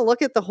 If you're going to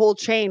look at the whole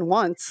chain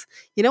once,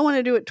 you don't want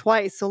to do it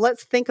twice. So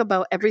let's think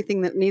about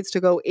everything that needs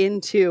to go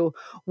into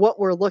what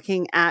we're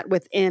looking at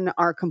within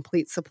our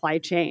complete supply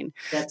chain.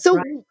 That's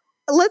right.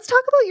 So let's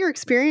talk about your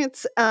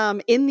experience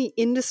in the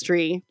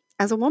industry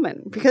as a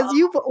woman, because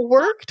you've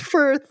worked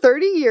for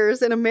 30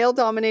 years in a male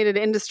dominated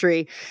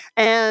industry.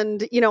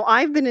 And,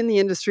 I've been in the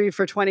industry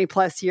for 20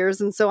 plus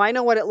years. And so I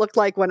know what it looked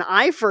like when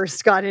I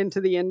first got into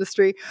the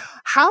industry.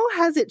 How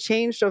has it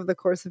changed over the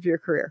course of your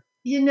career?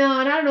 And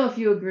I don't know if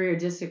you agree or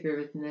disagree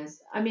with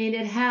this. I mean,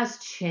 it has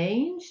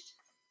changed,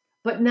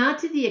 but not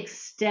to the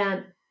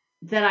extent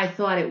that I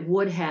thought it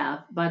would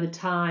have by the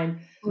time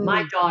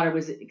my Mm.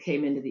 daughter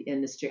came into the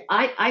industry.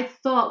 I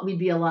thought we'd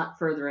be a lot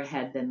further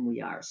ahead than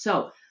we are.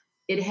 So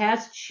it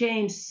has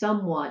changed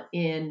somewhat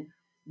in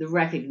the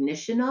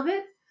recognition of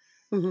it.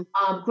 Mm-hmm.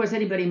 Of course,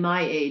 anybody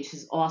my age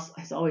has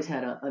always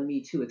had a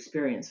Me Too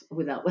experience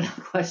without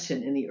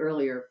question in the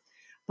earlier,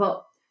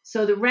 but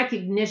so the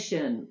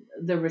recognition,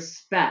 the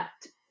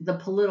respect, the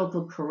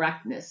political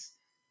correctness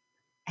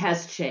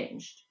has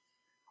changed.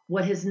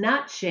 What has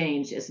not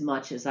changed as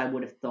much as I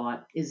would have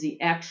thought is the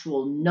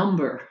actual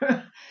number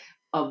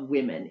of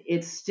women.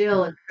 It's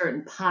still in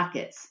certain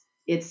pockets.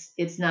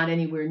 It's not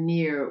anywhere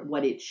near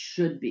what it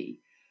should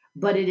be,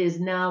 but it is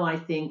now, I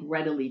think,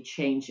 readily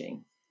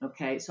changing.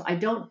 Okay, so I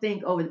don't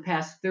think over the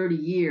past 30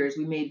 years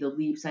we made the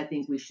leaps I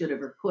think we should have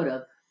or could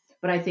have,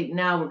 but I think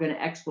now we're going to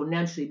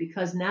exponentially,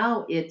 because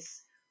now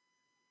it's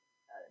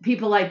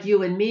people like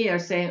you and me are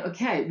saying,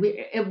 okay,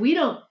 if we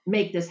don't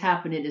make this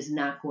happen, it is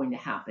not going to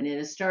happen. And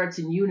it starts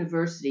in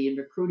university and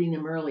recruiting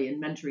them early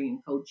and mentoring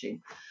and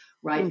coaching,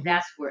 right? Mm-hmm.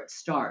 That's where it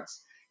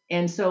starts.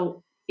 And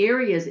so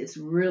areas, it's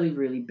really,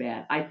 really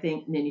bad. I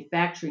think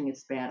manufacturing,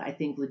 it's bad. I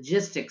think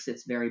logistics,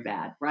 it's very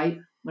bad, right?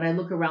 When I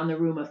look around the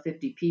room of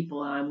 50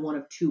 people and I'm one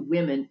of two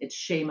women, it's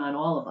shame on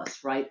all of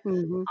us, right?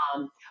 Mm-hmm.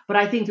 But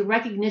I think the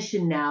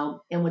recognition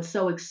now, and what's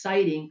so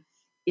exciting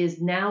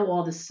is now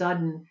all of a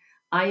sudden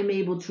I am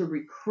able to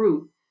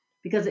recruit,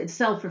 because it's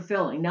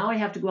self-fulfilling. Now I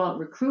have to go out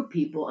and recruit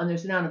people, and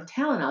there's not enough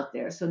talent out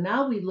there. So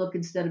now we look,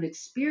 instead of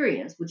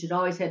experience, which it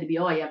always had to be,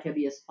 oh, you have to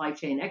be a supply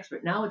chain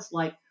expert. Now it's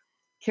like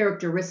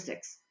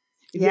characteristics.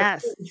 If you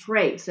have Yes. certain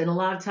traits, and a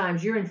lot of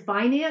times you're in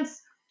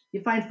finance,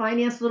 you find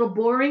finance a little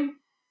boring,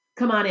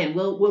 come on in.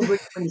 We'll bring you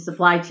into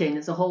supply chain.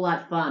 It's a whole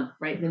lot fun,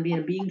 right? Than being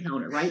a bean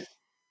counter, right?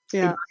 In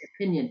Yeah. my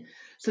opinion.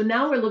 So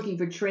now we're looking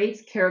for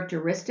traits,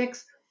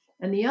 characteristics.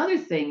 And the other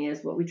thing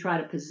is, what we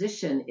try to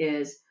position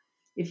is,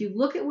 if you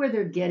look at where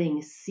they're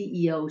getting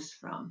CEOs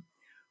from,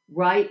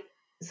 right?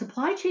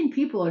 Supply chain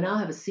people are now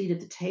have a seat at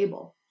the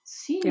table, Yeah.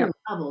 senior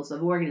levels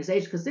of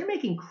organizations, because they're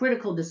making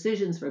critical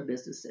decisions for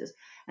businesses.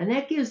 And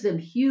that gives them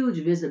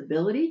huge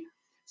visibility.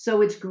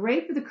 So it's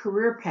great for the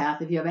career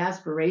path if you have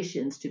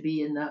aspirations to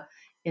be in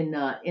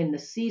the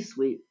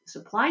C-suite.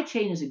 Supply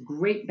chain is a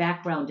great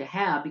background to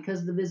have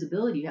because of the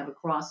visibility you have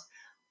across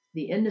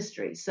the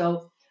industry.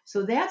 So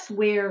that's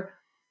where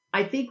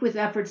I think, with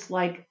efforts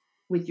like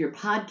with your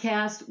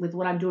podcast, with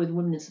what I'm doing with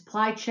women in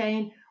supply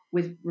chain,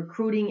 with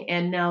recruiting,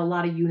 and now a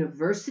lot of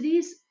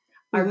universities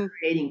are Mm-hmm.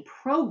 creating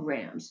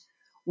programs,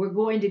 we're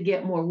going to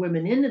get more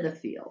women into the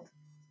field.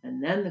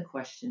 And then the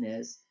question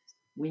is,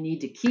 we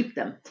need to keep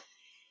them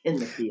in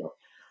the field,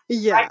 right?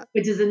 Yeah.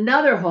 Which is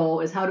another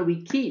hole, is how do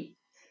we keep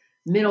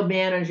middle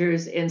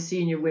managers and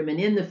senior women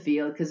in the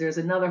field? Because there's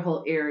another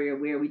whole area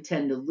where we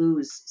tend to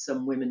lose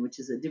some women, which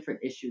is a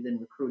different issue than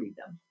recruiting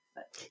them.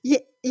 But Yeah,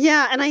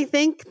 yeah, and I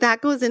think that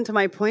goes into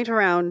my point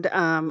around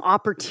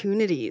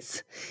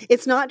opportunities.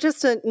 It's not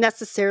just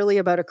necessarily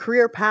about a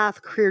career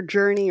path, career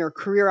journey, or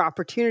career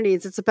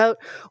opportunities. It's about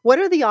what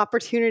are the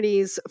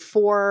opportunities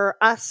for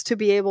us to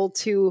be able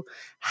to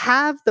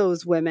have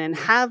those women,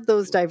 have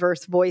those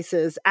diverse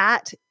voices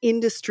at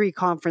industry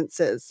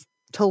conferences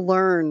to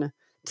learn,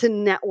 to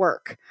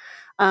network.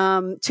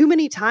 Too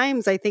many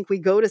times, I think we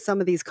go to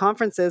some of these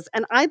conferences,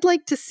 and I'd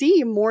like to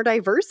see more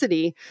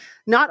diversity,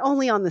 not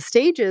only on the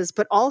stages,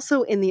 but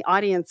also in the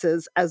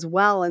audiences as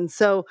well. And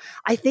so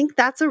I think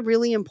that's a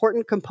really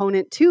important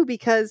component too,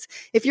 because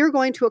if you're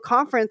going to a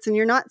conference and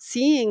you're not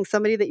seeing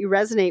somebody that you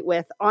resonate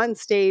with on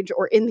stage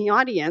or in the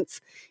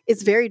audience,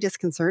 it's very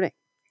disconcerting.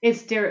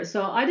 it's there.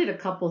 So I did a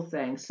couple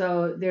things.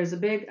 So there's a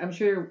big, I'm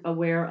sure you're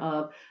aware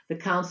of the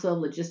Council of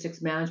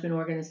Logistics Management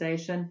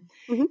Organization.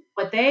 Mhm.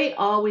 What they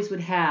always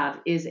would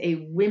have is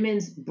a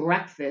women's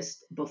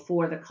breakfast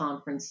before the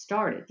conference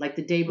started, like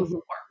the day Mhm.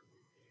 before.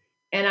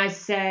 And I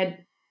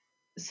said,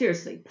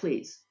 seriously,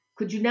 please,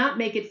 could you not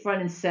make it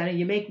front and center?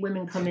 You make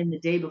women come in the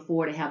day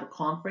before to have a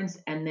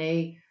conference, and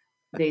they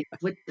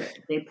switched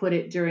it. They put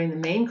it during the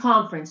main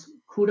conference.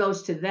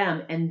 Kudos to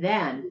them. And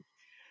then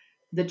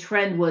the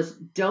trend was,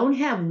 don't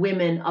have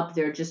women up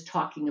there just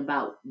talking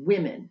about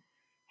women.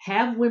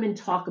 Have women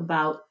talk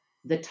about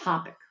the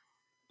topic.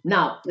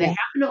 Now, they Yeah.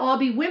 happen to all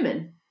be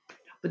women,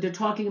 but they're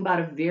talking about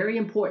a very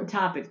important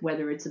topic,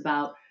 whether it's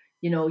about,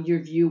 your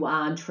view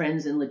on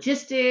trends in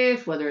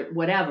logistics, whether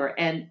whatever.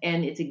 And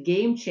it's a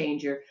game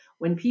changer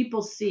when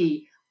people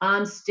see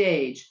on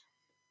stage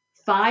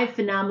five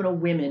phenomenal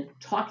women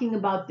talking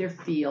about their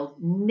field,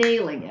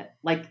 nailing it,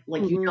 like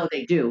Mhm.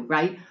 they do,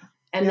 right?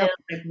 And then Yep.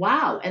 I'm like,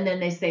 wow. And then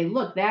they say,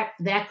 look,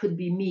 that could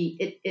be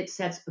me. It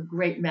sets a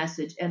great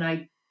message. And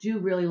I do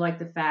really like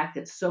the fact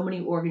that so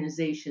many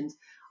organizations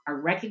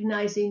are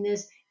recognizing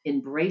this,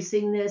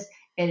 embracing this,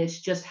 and it's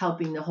just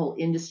helping the whole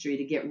industry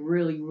to get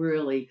really,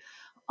 really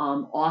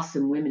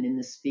awesome women in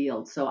this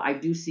field. So I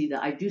do see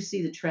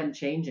the trend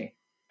changing.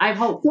 I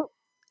hope. So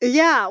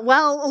Yeah,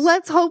 well,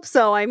 let's hope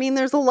so. I mean,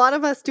 there's a lot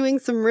of us doing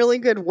some really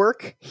good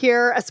work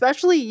here,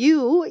 especially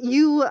you.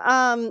 You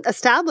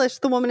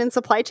established the Woman in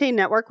Supply Chain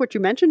Network, which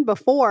you mentioned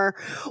before.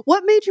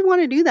 What made you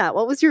want to do that?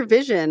 What was your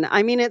vision?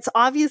 I mean, it's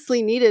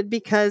obviously needed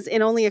because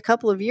in only a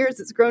couple of years,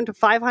 it's grown to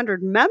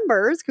 500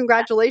 members.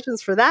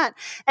 Congratulations for that.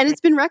 And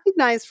it's been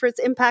recognized for its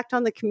impact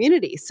on the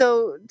community.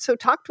 So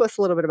talk to us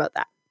a little bit about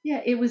that.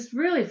 Yeah, it was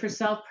really for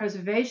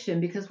self-preservation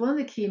because one of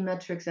the key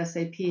metrics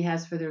SAP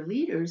has for their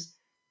leaders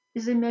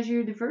is they measure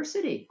your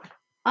diversity.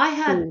 I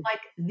had Mm.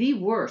 like the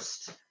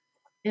worst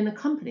in the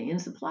company in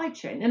supply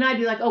chain. And I'd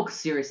be like, oh,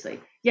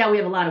 seriously. Yeah, we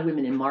have a lot of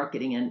women in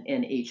marketing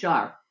and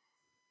HR.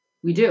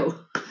 We do.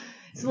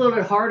 It's a little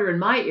bit harder in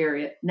my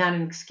area, not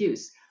an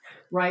excuse,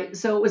 right?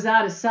 So it was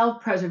out of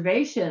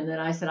self-preservation that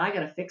I said, I got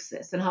to fix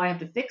this. And how I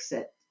have to fix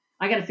it,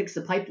 I got to fix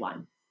the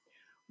pipeline,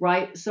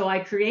 right? So I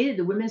created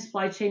the Women's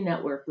Supply Chain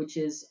Network, which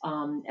is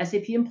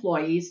SAP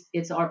employees.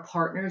 It's our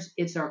partners.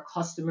 It's our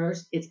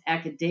customers. It's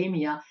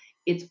academia.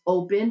 It's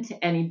open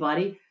to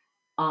anybody.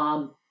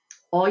 Um,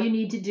 all you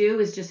need to do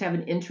is just have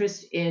an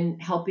interest in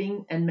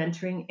helping and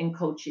mentoring and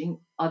coaching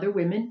other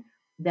women.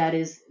 That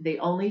is the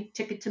only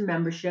ticket to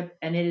membership,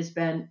 and it has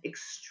been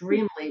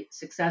extremely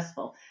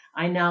successful.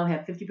 I now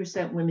have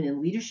 50% women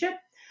in leadership,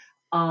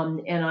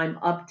 and I'm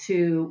up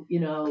to,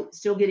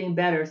 still getting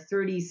better,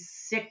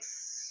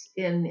 36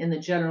 in the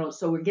general.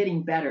 So we're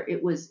getting better.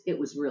 It was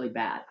really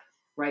bad,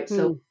 right?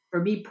 So Mm.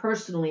 for me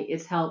personally,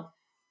 it's helped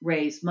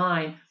raise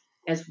mine,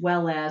 as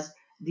well as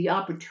the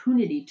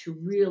opportunity to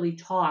really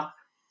talk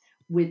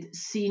with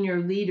senior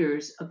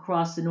leaders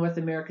across the North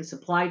American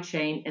supply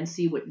chain and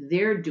see what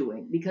they're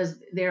doing, because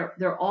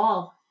they're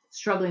all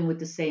struggling with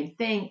the same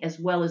thing, as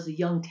well as the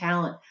young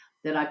talent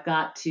that I've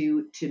got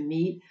to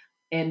meet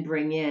and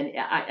bring in.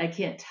 I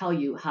can't tell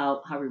you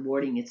how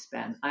rewarding it's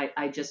been.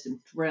 I just am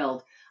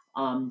thrilled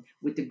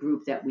with the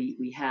group that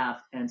we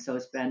have, and so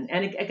it's been.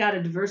 And I got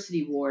a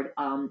diversity award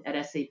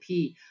at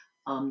SAP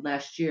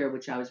last year,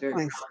 which I was very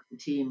proud Nice. of the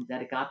team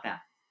that it got that.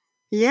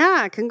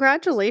 Yeah,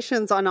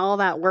 congratulations on all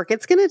that work.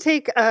 It's going to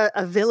take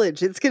a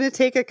village. It's going to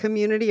take a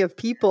community of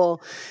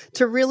people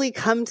to really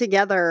come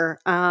together.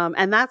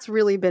 And that's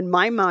really been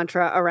my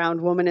mantra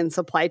around Women in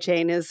Supply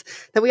Chain is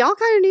that we all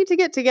kind of need to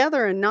get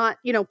together and not,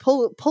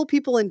 pull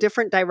people in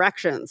different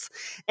directions.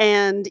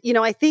 And,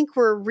 I think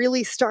we're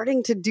really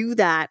starting to do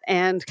that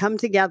and come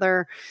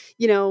together,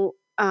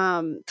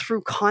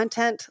 through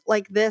content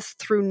like this,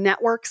 through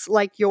networks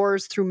like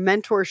yours, through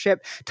mentorship.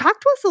 Talk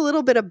to us a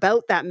little bit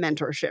about that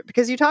mentorship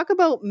because you talk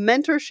about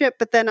mentorship,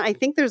 but then I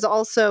think there's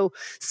also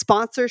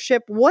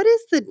sponsorship. What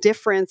is the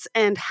difference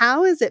and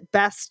how is it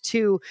best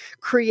to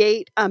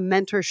create a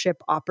mentorship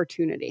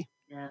opportunity?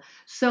 Yeah.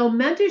 So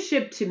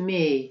mentorship to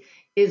me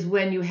is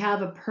when you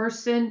have a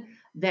person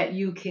that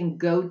you can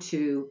go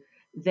to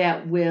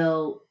that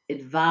will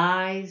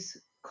advise,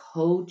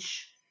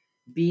 coach,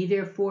 be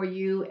there for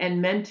you.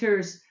 And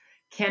mentors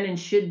can and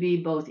should be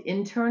both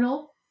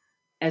internal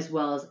as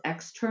well as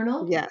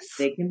external. Yes.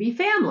 They can be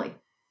family,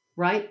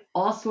 right?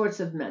 All sorts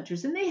of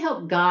mentors, and they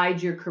help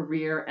guide your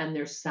career and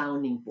their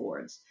sounding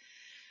boards.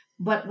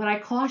 But what I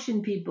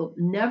caution people,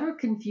 never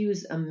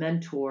confuse a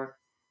mentor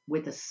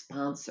with a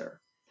sponsor.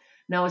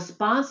 Now, a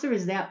sponsor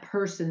is that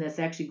person that's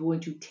actually going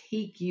to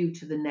take you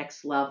to the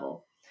next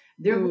level.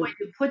 They're Mm. going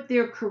to put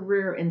their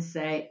career and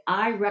say,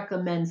 I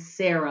recommend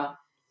Sarah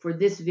for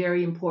this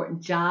very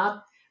important job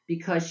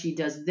because she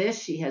does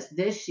this, she has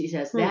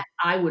Mm. that.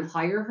 I would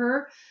hire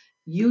her.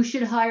 You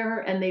should hire her.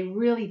 And they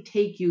really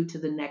take you to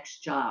the next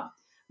job.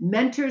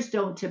 Mentors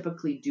don't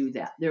typically do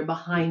that, they're Mm.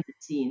 behind the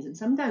scenes. And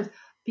sometimes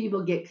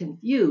people get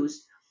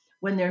confused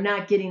when they're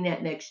not getting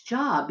that next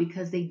job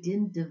because they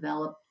didn't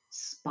develop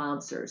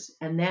sponsors.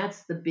 And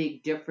that's the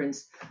big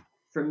difference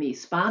for me.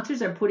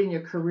 Sponsors are putting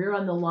their career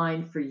on the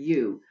line for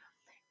you.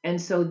 And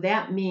so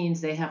that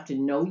means they have to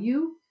know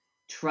you,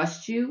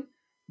 trust you,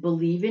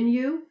 believe in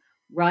you,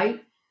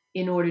 right?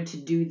 In order to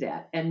do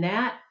that. And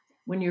that,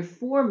 when you're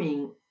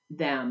forming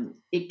them,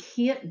 it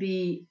can't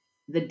be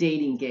the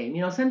dating game.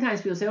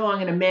 Sometimes people say, oh, I'm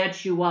going to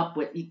match you up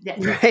with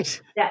that.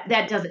 Right.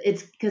 That doesn't,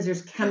 it's because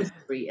there's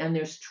chemistry and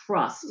there's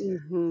trust,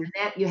 Hmm. and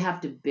that you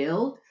have to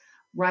build,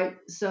 right?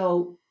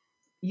 So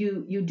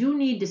you do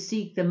need to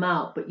seek them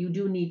out, but you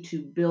do need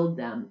to build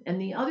them. And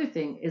the other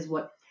thing is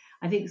what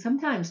I think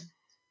sometimes,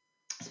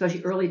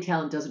 especially early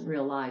talent, doesn't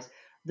realize: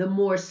 the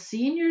more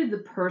senior the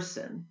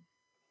person,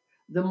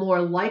 the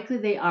more likely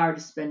they are to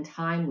spend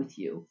time with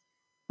you.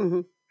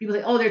 Hmm. People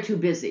say, oh, they're too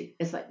busy.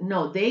 It's like,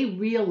 no, they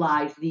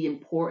realize the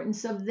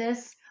importance of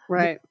this more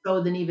Right.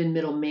 so than even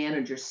middle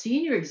managers.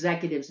 Senior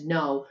executives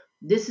know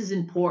this is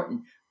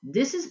important.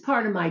 This is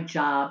part of my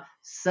job.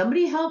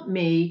 Somebody help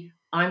me.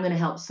 I'm going to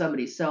help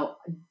somebody. So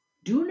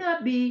do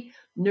not be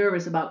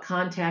nervous about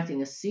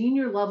contacting a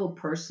senior level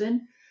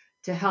person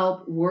to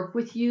help work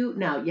with you.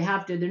 Now,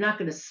 they're not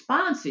going to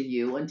sponsor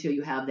you until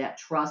you have that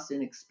trust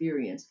and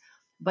experience,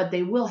 but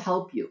they will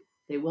help you.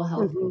 They will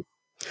help Hmm.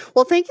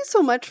 Well, thank you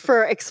so much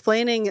for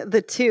explaining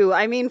the two.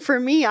 I mean, for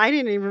me, I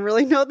didn't even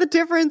really know the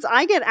difference.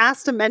 I get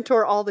asked to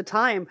mentor all the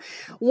time.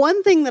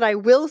 One thing that I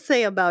will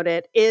say about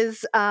it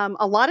is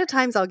a lot of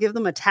times I'll give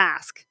them a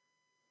task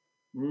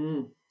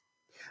Mm,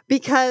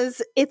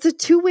 because it's a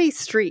two-way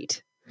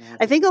street. I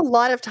yes. think a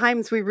lot of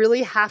times we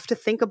really have to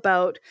think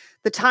about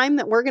the time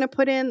that we're going to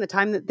put in, the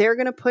time that they're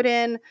going to put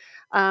in,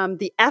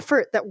 the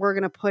effort that we're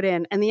going to put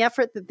in, and the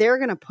effort that they're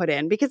going to put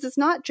in. Because it's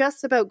not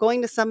just about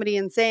going to somebody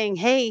and saying,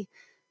 hey,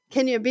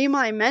 can you be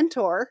my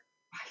mentor?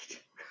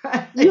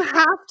 Right. You Right.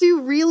 have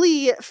to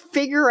really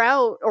figure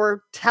out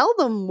or tell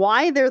them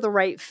why they're the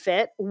right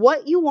fit,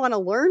 what you want to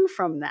learn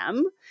from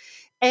them.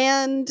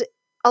 And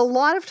a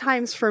lot of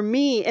times for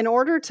me, in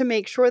order to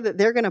make sure that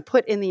they're going to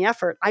put in the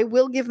effort, I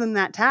will give them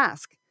that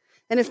task.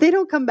 And if they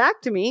don't come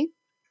back to me,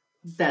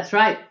 That's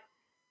right.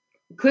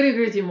 Could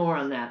agree with you more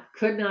on that.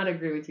 Could not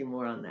agree with you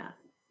more on that.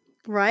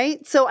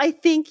 right? So I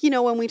think,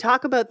 when we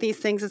talk about these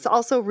things, it's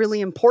also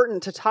really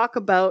important to talk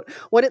about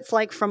what it's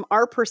like from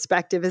our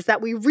perspective is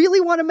that we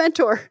really want to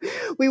mentor.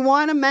 We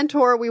want to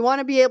mentor. We want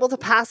to be able to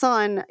pass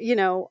on,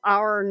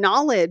 our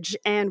knowledge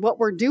and what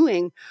we're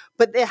doing,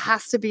 but it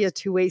has to be a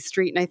two-way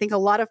street. And I think a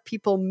lot of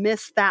people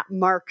miss that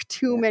mark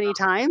too Yeah. many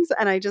times.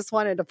 And I just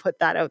wanted to put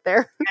that out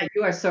there. Yeah,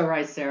 you are so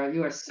right, Sarah.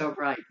 You are so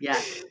right.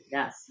 Yes.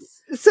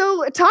 Yes.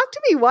 So, talk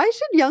to me. Why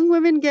should young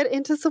women get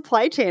into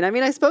supply chain? I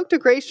mean, I spoke to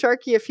Grace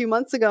Sharkey a few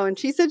months ago, and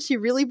she said she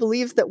really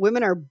believes that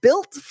women are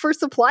built for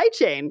supply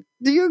chain.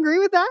 Do you agree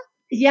with that?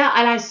 Yeah,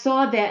 and I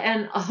saw that,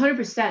 and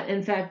 100%.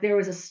 In fact, there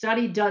was a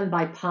study done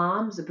by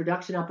POMS, the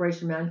Production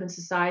Operation Management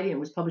Society, and it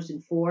was published in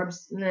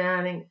Forbes,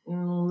 I think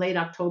late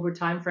October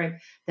timeframe,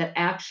 that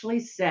actually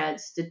said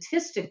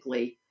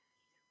statistically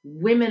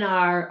women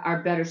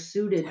are better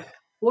suited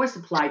for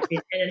supply chain,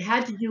 and it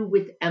had to do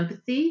with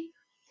empathy.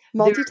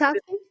 Their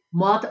Multitasking?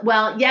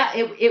 well, yeah,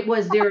 it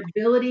was their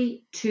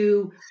ability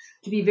to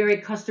be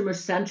very customer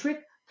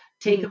centric,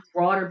 take a Mhm.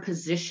 broader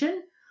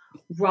position,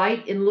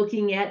 right, in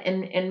looking at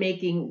and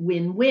making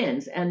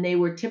win-wins, and they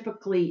were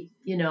typically,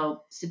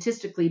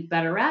 statistically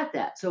better at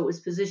that. So it was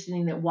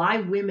positioning that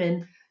why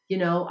women,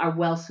 are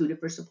well suited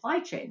for supply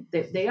chain.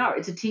 They are.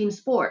 It's a team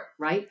sport,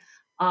 right?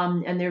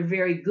 And they're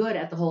very good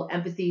at the whole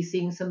empathy,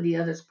 seeing somebody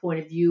else's point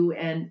of view,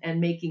 and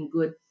making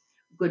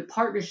good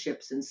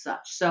partnerships and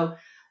such. So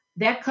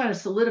that kind of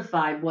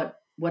solidified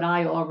what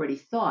I already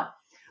thought.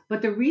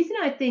 But the reason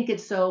I think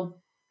it's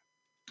so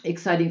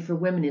exciting for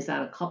women is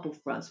on a couple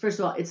fronts. First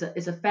of all, it's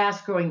a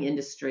fast growing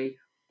industry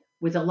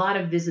with a lot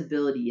of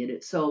visibility in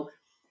it. So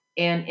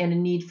and a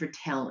need for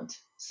talent.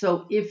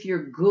 So if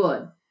you're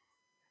good,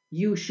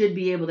 you should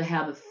be able to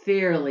have a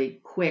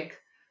fairly quick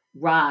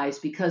rise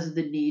because of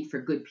the need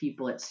for good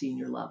people at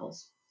senior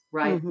levels,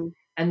 right? Mhm.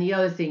 And the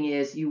other thing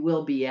is you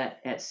will be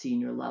at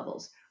senior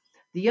levels.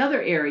 The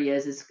other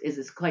areas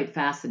is quite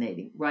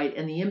fascinating, right?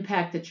 And the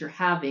impact that you're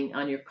having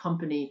on your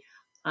company,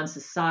 on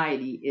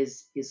society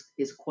is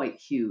quite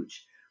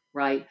huge,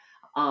 right?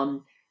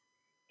 Um,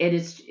 and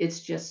it's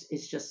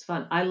just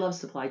fun. I love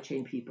supply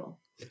chain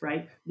people,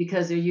 right?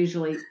 Because they're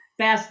usually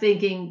fast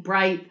thinking,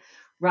 bright,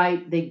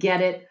 right? They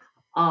get it.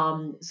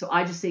 So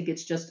I just think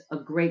it's just a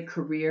great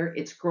career.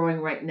 It's growing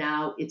right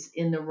now. It's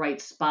in the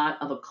right spot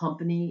of a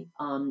company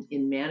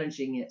in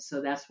managing it.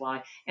 So that's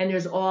why. And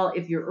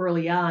if you're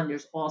early on,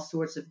 there's all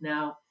sorts of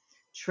now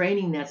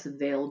training that's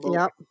available,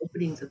 Yep.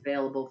 openings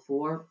available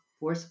for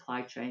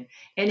supply chain.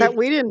 And That if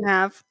we didn't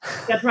have.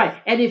 that's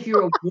right. And if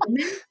you're a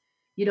woman,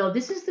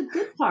 this is the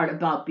good part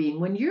about being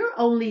when you're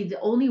only the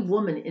only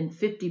woman in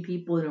 50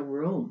 people in a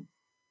room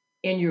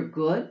and you're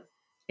good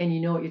and you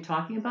know what you're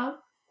talking about,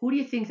 who do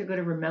you think they're going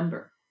to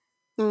remember?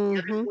 The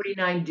other Mhm.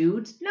 49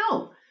 dudes?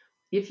 No.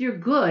 If you're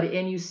good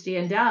and you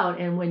stand out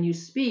and when you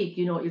speak,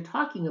 you know what you're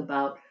talking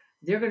about,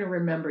 they're going to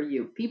remember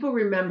you. People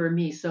remember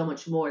me so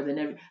much more than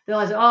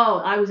they'll say, oh,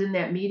 I was in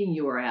that meeting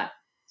you were at.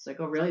 It's like,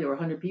 oh, really? There were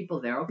 100 people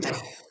there. Okay,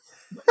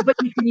 but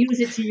you can use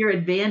it to your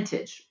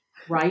advantage,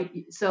 right?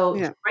 So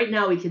Yeah. right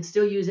now we can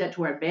still use that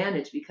to our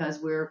advantage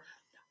because we're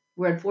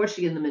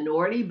unfortunately in the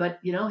minority, but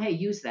hey,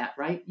 use that,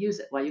 right? Use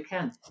it while you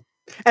can.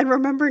 And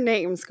remember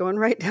names, going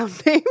right down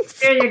names.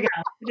 There you go.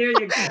 There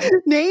you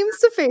go. Names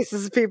to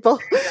faces, people.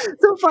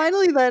 So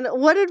finally then,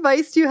 what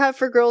advice do you have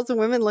for girls and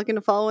women looking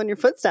to follow in your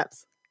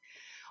footsteps?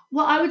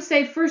 Well, I would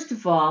say first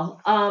of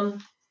all,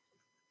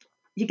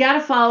 you got to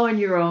follow in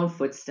your own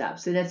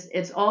footsteps, and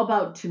it's all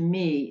about to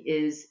me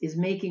is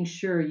making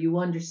sure you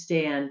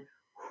understand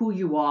who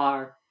you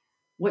are,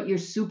 what your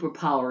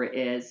superpower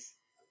is,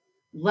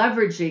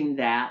 leveraging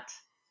that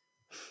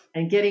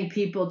and getting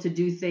people to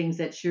do things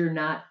that you're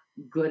not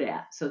good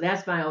at. So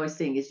that's my always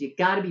thing is you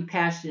got to be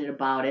passionate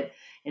about it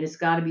and it's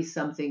got to be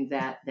something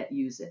that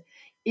use it.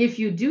 If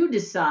you do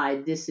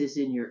decide this is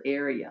in your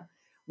area,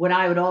 what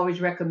I would always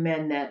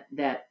recommend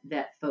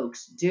that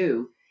folks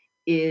do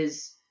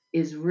is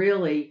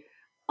really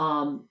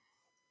um,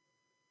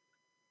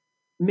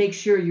 make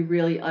sure you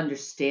really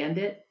understand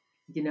it.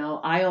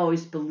 I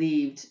always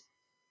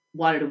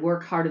wanted to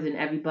work harder than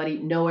everybody,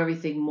 know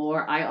everything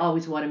more. I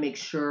always want to make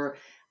sure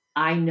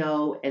I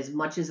know as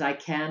much as I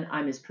can.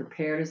 I'm as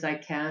prepared as I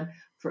can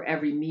for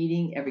every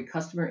meeting, every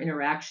customer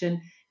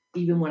interaction,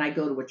 even when I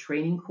go to a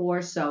training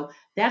course. So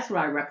that's what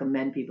I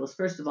recommend people is,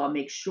 first of all,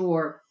 make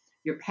sure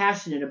you're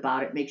passionate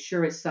about it. Make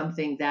sure it's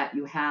something that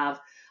you have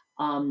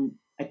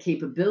a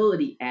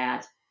capability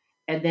at,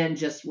 and then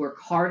just work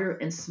harder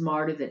and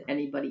smarter than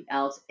anybody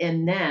else.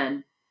 And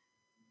then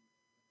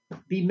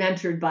be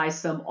mentored by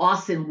some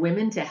awesome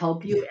women to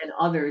help you and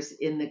others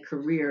in the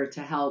career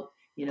to help,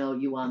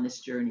 you on this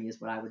journey is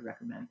what I would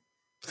recommend.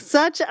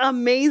 Such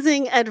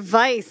amazing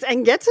advice.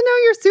 And get to know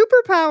your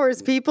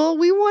superpowers, people.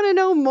 We want to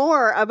know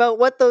more about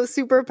what those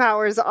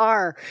superpowers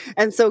are.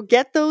 And so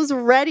get those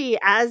ready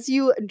as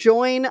you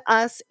join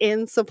us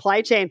in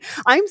supply chain.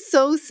 I'm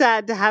so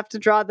sad to have to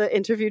draw the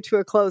interview to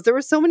a close. There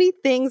were so many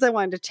things I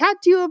wanted to chat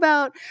to you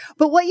about,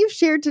 but what you've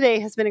shared today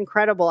has been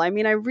incredible. I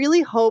mean, I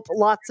really hope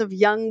lots of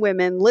young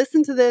women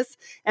listen to this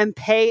and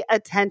pay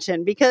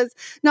attention, because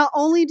not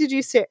only did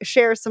you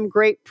share some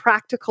great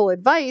practical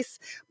advice,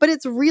 but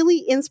it's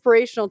really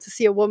inspirational to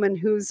see a woman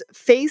who's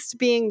faced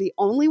being the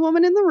only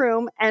woman in the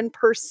room and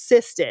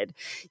persisted,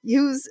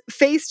 who's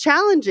faced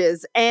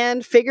challenges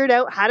and figured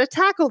out how to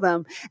tackle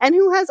them, and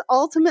who has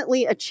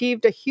ultimately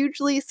achieved a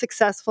hugely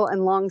successful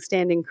and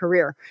long-standing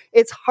career.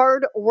 It's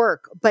hard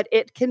work, but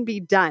it can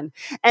be done,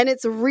 and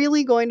it's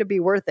really going to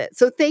be worth it.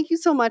 So thank you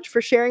so much for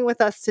sharing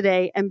with us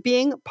today and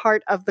being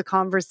part of the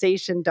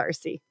conversation,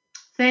 Darcy.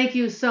 Thank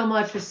you so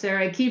much,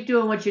 Sarah. Keep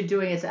doing what you're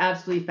doing. It's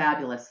absolutely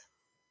fabulous.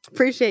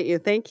 Appreciate you.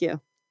 Thank you.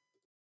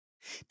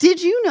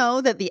 Did you know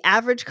that the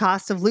average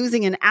cost of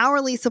losing an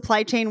hourly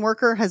supply chain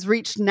worker has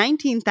reached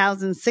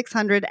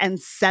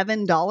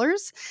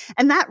 $19,607?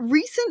 And that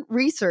recent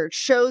research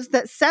shows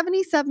that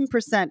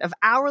 77% of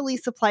hourly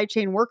supply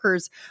chain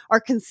workers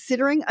are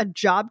considering a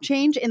job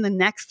change in the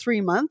next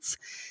 3 months.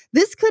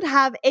 This could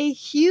have a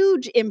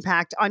huge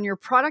impact on your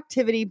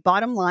productivity,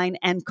 bottom line,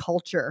 and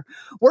culture.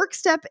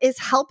 WorkStep is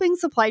helping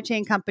supply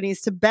chain companies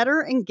to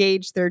better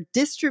engage their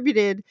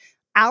distributed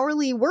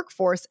hourly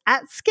workforce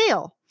at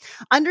scale.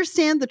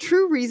 Understand the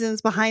true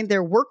reasons behind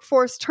their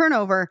workforce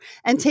turnover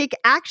and take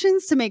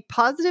actions to make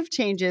positive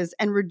changes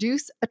and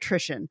reduce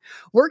attrition.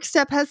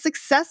 WorkStep has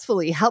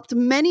successfully helped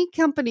many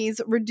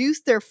companies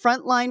reduce their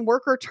frontline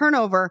worker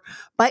turnover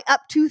by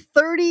up to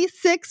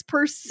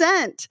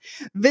 36%.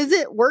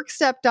 Visit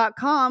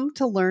workstep.com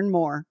to learn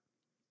more.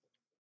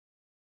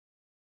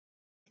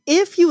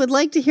 If you would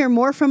like to hear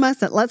more from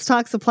us at Let's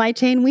Talk Supply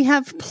Chain, we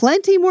have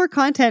plenty more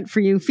content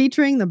for you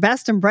featuring the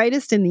best and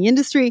brightest in the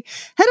industry.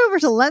 Head over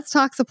to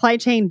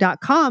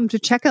letstalksupplychain.com to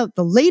check out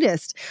the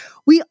latest.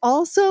 We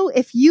also,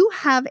 if you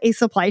have a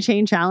supply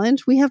chain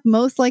challenge, we have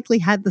most likely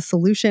had the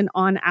solution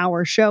on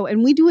our show,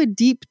 and we do a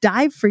deep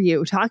dive for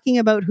you, talking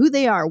about who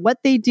they are,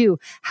 what they do,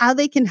 how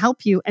they can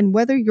help you, and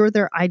whether you're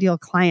their ideal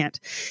client.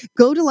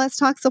 Go to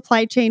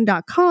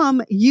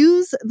letstalksupplychain.com,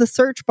 use the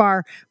search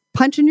bar,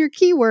 punch in your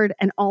keyword,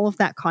 and all of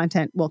that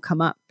content will come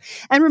up.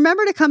 And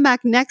remember to come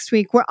back next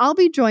week, where I'll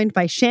be joined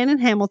by Shannon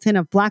Hamilton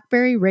of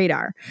BlackBerry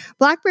Radar.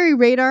 BlackBerry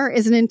Radar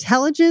is an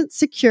intelligent,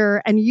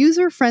 secure, and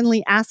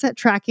user-friendly asset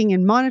tracking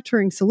and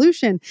monitoring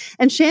solution.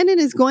 And Shannon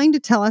is going to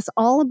tell us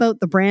all about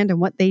the brand and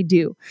what they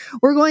do.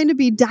 We're going to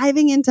be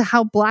diving into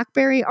how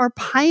BlackBerry are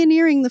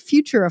pioneering the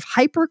future of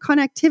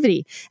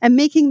hyperconnectivity and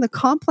making the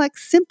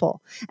complex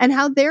simple, and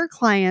how their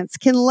clients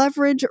can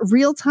leverage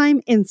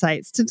real-time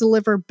insights to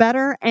deliver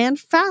better and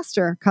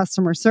faster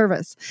customer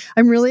service.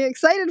 I'm really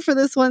excited for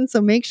this one,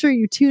 so make sure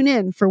you tune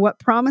in for what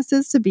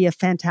promises to be a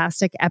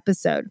fantastic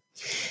episode.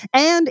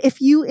 And if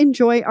you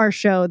enjoy our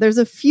show, there's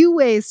a few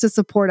ways to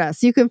support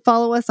us. You can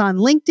follow us on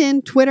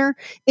LinkedIn, Twitter,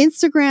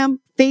 Instagram,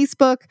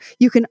 Facebook.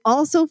 You can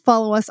also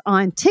follow us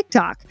on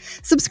TikTok.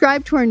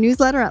 Subscribe to our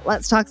newsletter at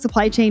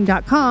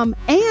letstalksupplychain.com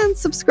and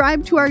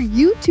subscribe to our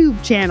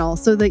YouTube channel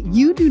so that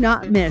you do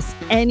not miss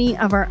any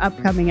of our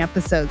upcoming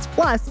episodes,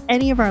 plus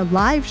any of our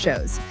live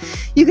shows.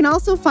 You can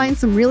also find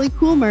some really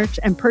cool merch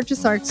and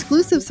purchase our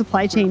exclusive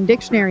supply chain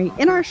dictionary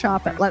in our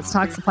shop at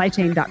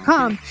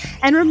letstalksupplychain.com.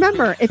 And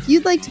remember, if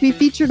you'd like to be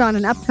featured on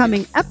an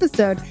upcoming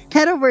episode,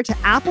 head over to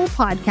Apple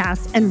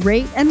Podcasts and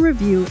rate and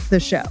review the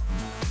show.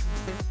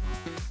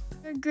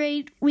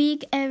 Great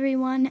week,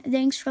 everyone.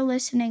 Thanks for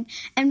listening.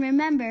 And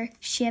remember,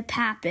 ship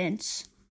happens.